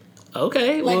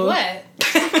 Okay. Like well, what?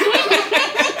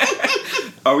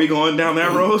 are we going down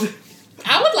that road?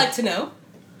 I would like to know.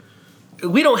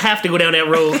 We don't have to go down that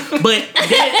road, but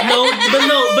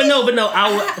no.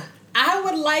 I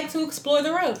would like to explore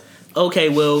the road. Okay,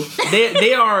 well,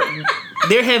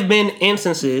 there have been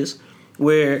instances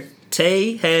where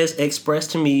Tay has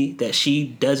expressed to me that she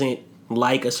doesn't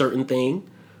like a certain thing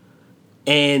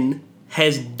and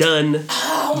has done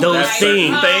those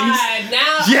things. things?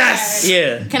 Now, Yes!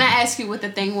 Yeah. Can I ask you what the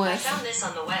thing was? Found this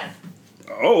on the web.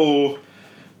 Oh,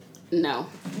 No.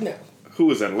 No. who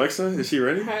is that? Alexa? Is she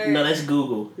ready? No, that's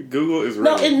Google. Google is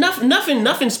No, ready. and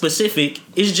nothing specific.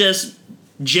 It's just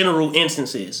general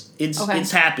instances. It's Okay.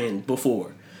 it's happened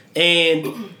before,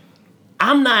 and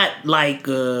I'm not like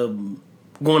going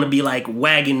to be like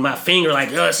wagging my finger like,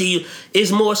 see,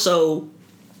 it's more so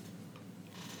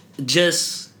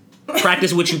just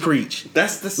practice what you preach.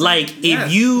 That's the Like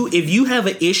if you have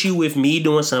an issue with me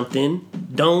doing something,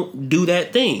 don't do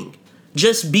that thing.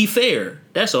 Just be fair.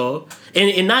 That's all.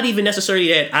 And not even necessarily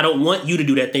that I don't want you to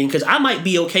do that thing, because I might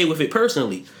be okay with it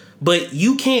personally. But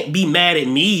you can't be mad at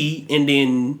me and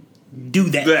then do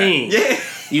that thing. Yeah.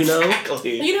 You know?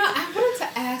 Exactly. You know, I wanted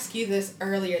to ask you this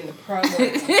earlier in the program.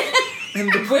 In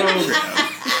the program.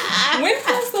 When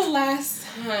was the last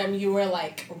time you were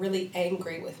like really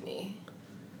angry with me?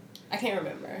 I can't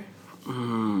remember.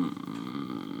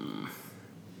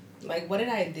 Like, what did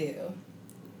I do?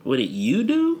 What did you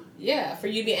do? Yeah, for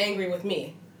you to be angry with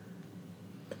me.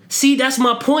 See, that's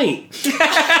my point.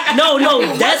 No,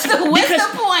 that's What's the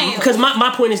point? Because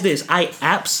my point is this: I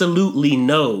absolutely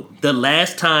know the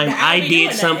last time How I we did doing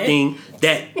that? something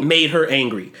that made her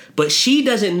angry, but she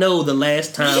doesn't know the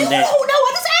last time You that don't know.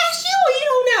 I just asked you. You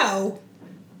don't know.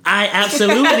 I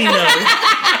absolutely know.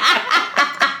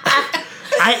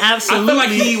 I absolutely. I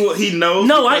feel like he knows.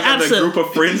 No, because of the group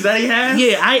of friends that he has.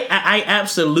 Yeah, I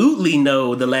absolutely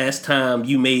know the last time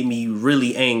you made me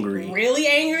really angry. Really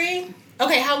angry?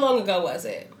 Okay, how long ago was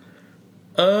it?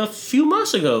 A few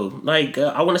months ago, like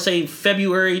I want to say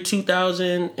February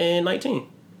 2019.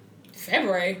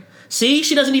 February. See,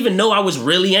 she doesn't even know I was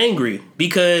really angry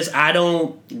because I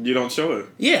don't. You don't show it.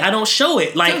 Yeah, I don't show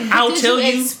it. Like So I'll did tell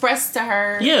you. express to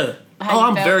her. Yeah. how Oh, you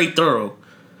I'm felt? very thorough.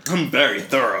 I'm very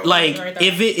thorough. Like Very thorough.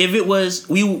 if it was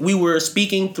we were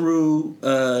speaking through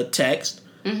text,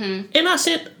 and I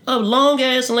sent a long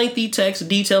ass lengthy text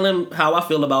detailing how I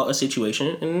feel about a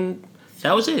situation, and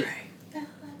that was it.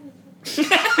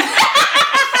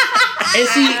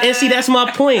 And see, that's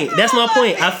my point. That's my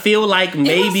point. I feel like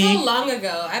maybe It was so long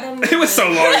ago. I don't know. It was so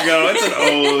long ago. It's an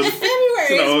old. February.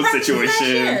 It's an old probably last situation.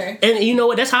 year. and you know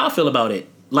what? That's how I feel about it.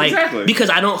 Like Exactly. because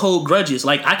I don't hold grudges.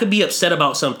 Like I could be upset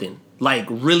about something, like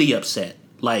really upset,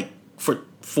 like for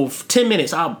 10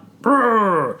 minutes I'll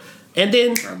brrr, and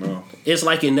then I know. it's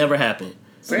like it never happened.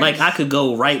 Same. Like I could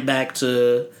go right back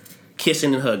to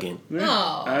kissing and hugging. Yeah,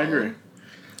 Aw. I agree.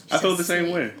 I feel the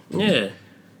same way. Yeah.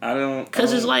 I don't.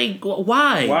 Cause it's like,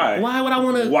 why? Why? Why would I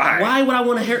want to? Why? would I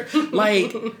want to hear?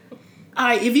 Like,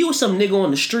 if you were some nigga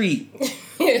on the street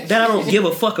that I don't give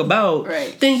a fuck about,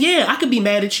 Right. then yeah, I could be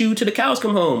mad at you till the cows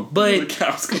come home. The But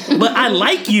cows come. but I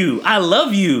like you, I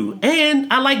love you,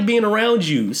 and I like being around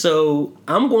you. So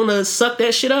I'm gonna suck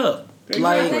that shit up. I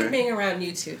Like, like being around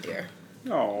you too, dear.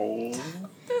 Oh,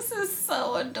 This is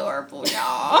so adorable,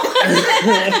 y'all.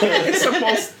 it's the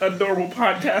most adorable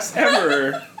podcast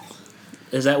ever.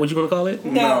 is that what you're gonna call it?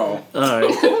 No, All right,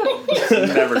 it's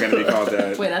never gonna be called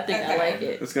that. Wait, I think I like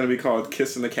it. It's gonna be called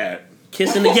Kissing the Cat.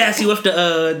 kissing the gassy with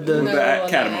the The No,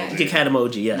 cat no. emoji. the cat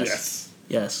emoji. Yes, Yes.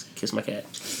 yes, kiss my cat.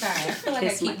 Sorry, I feel like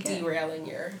Kiss I my keep cat. derailing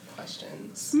your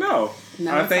questions. No,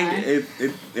 No, I it's think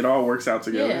fine. it all works out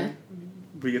together. Yeah.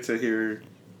 We get to hear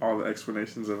all the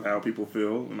explanations of how people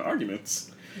feel in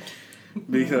arguments.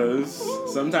 Because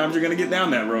sometimes you're gonna get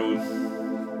down that road.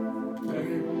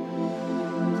 Okay.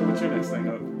 So what's your next thing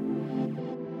up?